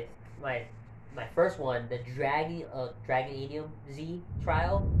say my first one, the Dragoninium Z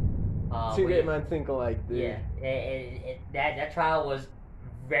trial. Two great minds think alike, dude. Yeah, that trial was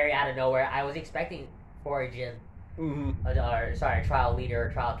very out of nowhere. I was expecting for a gym, trial leader or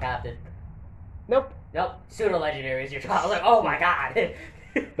trial captain. Nope. Pseudo legendary is your trial. I was like, oh my god.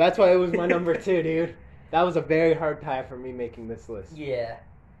 That's why it was my number 2, dude. That was a very hard tie for me making this list. Yeah.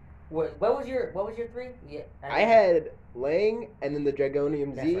 What was your 3? Yeah. I had Lang, and then the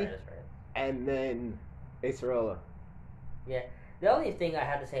Dragonium Z, that's right. and then Acerola. Yeah. The only thing I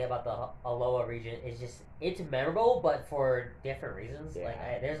have to say about the Alola region is just it's memorable, but for different reasons. Yeah. Like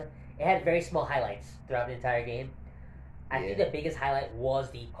it had very small highlights throughout the entire game. I think the biggest highlight was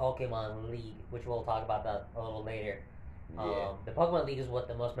the Pokemon League, which we'll talk about that a little later. Yeah. The Pokemon League is what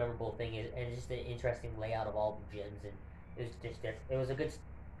the most memorable thing is, and it's just the interesting layout of all the gyms, and it was just it was a good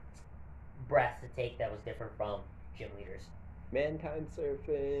breath to take that was different from gym leaders. Mankind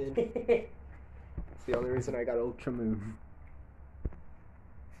surfing. It's the only reason I got Ultra Moon.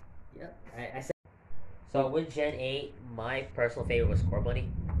 Yeah, I said. So with Gen 8, my personal favorite was Scorbunny.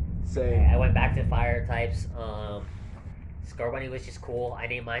 Same. I went back to fire types. Scorbunny was just cool. I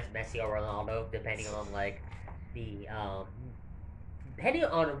named mine Messi or Ronaldo, depending on like the depending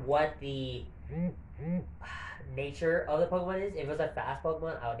on what the nature of the Pokemon is. If it was a fast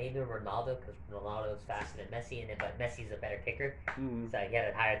Pokemon, I would name him Ronaldo because Ronaldo is faster than Messi, but Messi's a better kicker, so he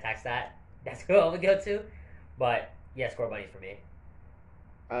had a higher attack stat. That's who I would go to. But yeah, Scorbunny's for me.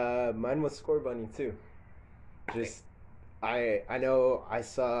 Mine was Scorbunny too. Just I know I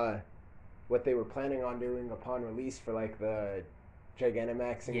saw what they were planning on doing upon release for like the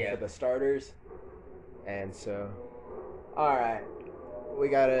Gigantamaxing for the starters, and so alright, we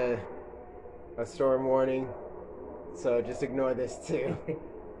got a storm warning, so just ignore this too.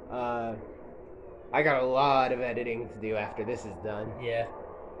 I got a lot of editing to do after this is done. Yeah,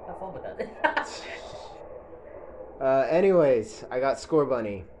 have fun with that. Anyways, I got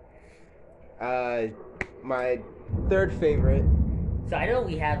Scorbunny. My third favorite. So I know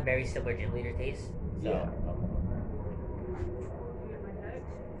we have very similar gym leader tastes. So.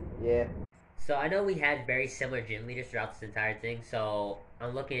 Yeah. So I know we had very similar gym leaders throughout this entire thing. So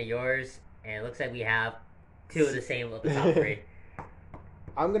I'm looking at yours, and it looks like we have 2 of the same of the top 3.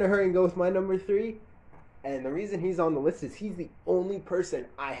 I'm gonna hurry and go with my number 3, and the reason he's on the list is he's the only person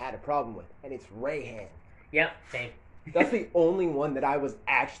I had a problem with, and it's Rayhan. Yep, same. That's the only one that I was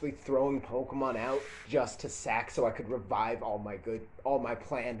actually throwing Pokemon out just to sack so I could revive all my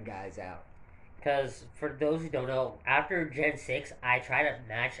planned guys out. Because for those who don't know, after Gen 6, I try to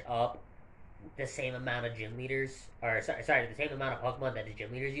match up the same amount of gym leaders, or the same amount of Pokemon that the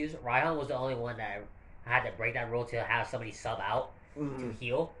gym leaders use. Raihan was the only one that I had to break that rule to have somebody sub out to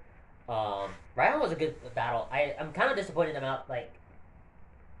heal. Raihan was a good battle. I'm kind of disappointed about, like,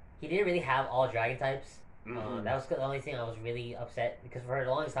 he didn't really have all dragon types. That was the only thing I was really upset, because for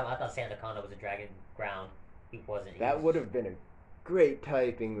the longest time I thought Sandaconda was a dragon ground. He wasn't. That would have been Great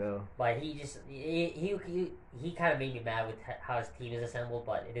typing though. But he kind of made me mad with how his team is assembled.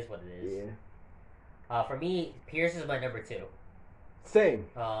 But it is what it is. Yeah. For me, Pierce is my number 2. Same.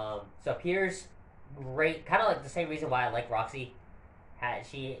 So Pierce, great, kind of like the same reason why I like Roxy.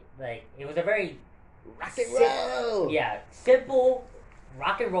 It was a very Rock and roll. yeah, simple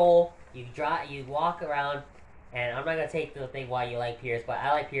rock and roll. You walk around, and I'm not gonna take the thing why you like Pierce, but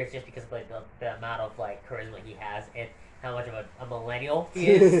I like Pierce just because of the amount of like charisma he has and how much of a millennial he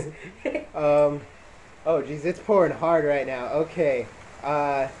is. Oh geez, it's pouring hard right now. Okay.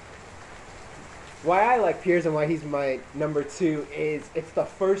 Why I like Pierce and why he's my number 2 is it's the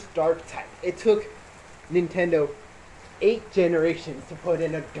first dark type. It took Nintendo 8 generations to put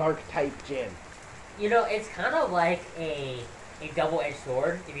in a dark type gym. You know, it's kind of like a double-edged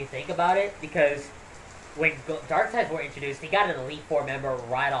sword if you think about it, because when dark types were introduced, he got an Elite Four member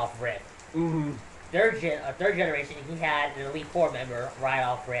right off rip. Mm-hmm. Third generation, he had an Elite Four member right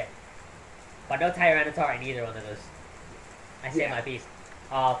off rip, but no Tyranitar in either one of those. I say my piece.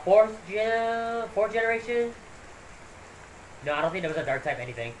 Fourth generation? No, I don't think there was a dark type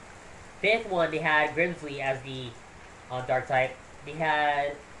anything. Fifth one, they had Grimsley as the dark type. They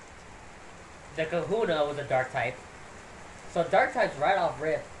had the Kahuna was a dark type. So dark types right off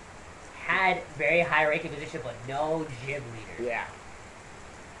rip had very high ranking position, but no gym leader. Yeah.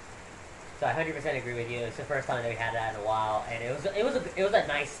 So I 100% agree with you. It's the first time that we had that in a while, and it was a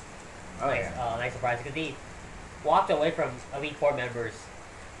nice nice surprise because he walked away from Elite Four members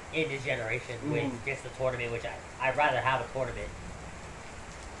in this generation with just the tournament, which I'd rather have a tournament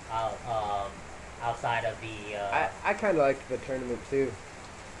outside of the. I kind of liked the tournament too.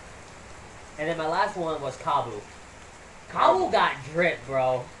 And then my last one was Kabu. Kabu got drip,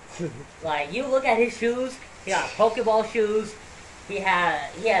 bro. Like you look at his shoes, he got Pokeball shoes. He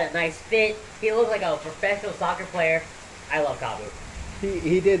had a nice fit. He looked like a professional soccer player. I love Kabu.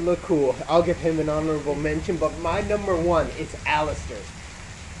 He did look cool. I'll give him an honorable mention, but my number 1 is Alistair.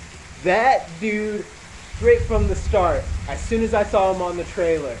 That dude, straight from the start, as soon as I saw him on the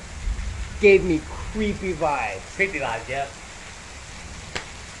trailer, gave me creepy vibes. Creepy vibes, yep.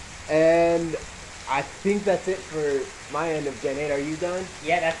 And I think that's it for my end of Gen 8. Are you done?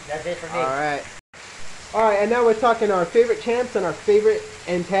 Yeah, that's it for me. Alright. Alright, and now we're talking our favorite champs and our favorite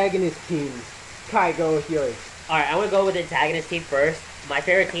antagonist teams. Kai, go with yours. Alright, I'm going to go with the antagonist team first. My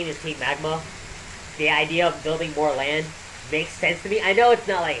favorite team is Team Magma. The idea of building more land makes sense to me. I know it's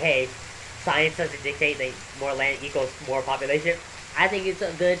not like, hey, science doesn't dictate that more land equals more population. I think it's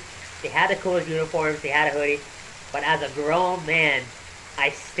good. They had the coolest uniforms. They had a hoodie. But as a grown man, I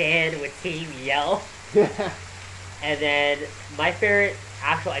stand with Team Yell. And then my favorite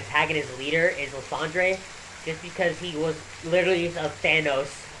actual antagonist leader is Lysandre, just because he was literally a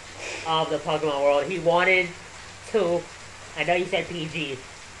Thanos of the Pokemon world. He wanted to, I know you said PG,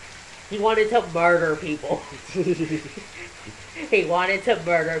 he wanted to murder people. He wanted to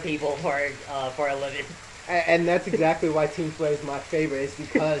murder people for a living. And that's exactly why Team Flare is my favorite, is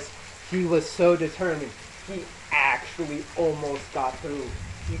because he was so determined. He actually almost got through.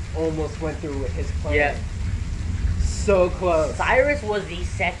 He almost went through with his plan. Yeah. So close. Cyrus was the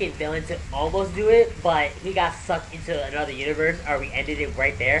second villain to almost do it, but he got sucked into another universe, or we ended it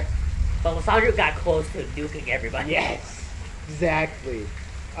right there. But Lysandre got close to nuking everybody. Yes, exactly.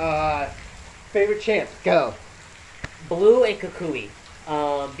 Favorite champs, go. Blue and Kukui.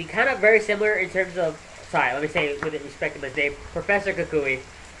 Be kind of very similar in terms of, sorry, let me say with respect to his name, Professor Kukui.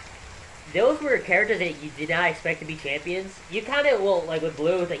 Those were characters that you did not expect to be champions. You kind of, well, like with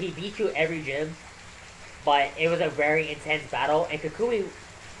Blue, like he beat you every gym, but it was a very intense battle. And Kukui,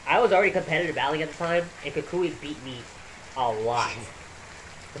 I was already competitive battling at the time, and Kukui beat me a lot.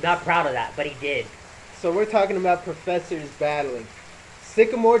 I'm not proud of that, but he did. So we're talking about professors battling.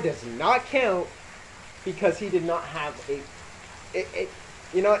 Sycamore does not count because he did not have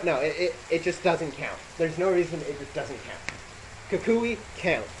you know what? No, it just doesn't count. There's no reason it just doesn't count. Kukui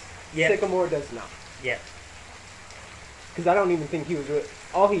counts. Yep. Sycamore does not. Yeah. Because I don't even think he was...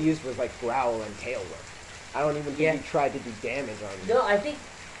 All he used was like growl and tail whip. I don't even think he tried to do damage on you. No, I think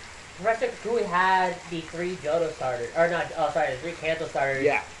Professor Kukui had the 3 Johto starters. Or not, the 3 Kanto starters.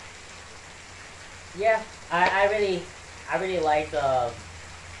 Yeah. Yeah, I really liked,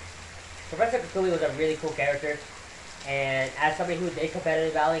 Professor Kukui was a really cool character. And as somebody who did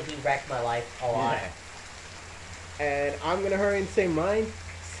competitive battling, he wrecked my life a lot. Yeah. And I'm going to hurry and say mine.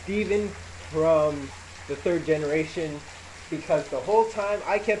 Steven from the 3rd generation, because the whole time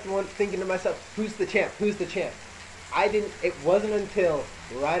I kept thinking to myself, who's the champ? Who's the champ? It wasn't until,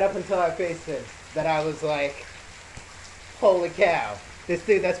 right up until I faced him, that I was like, holy cow, this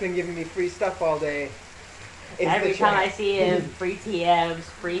dude that's been giving me free stuff all day is Every the time I champ. see him, free TMs,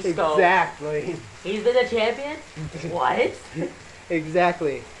 free scope. Exactly. He's been the champion? What?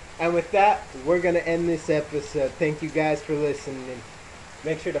 Exactly. And with that, we're going to end this episode. Thank you guys for listening.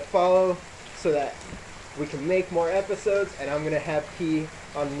 Make sure to follow so that we can make more episodes, and I'm going to have P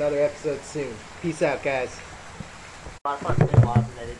on another episode soon. Peace out, guys. A lot of fun.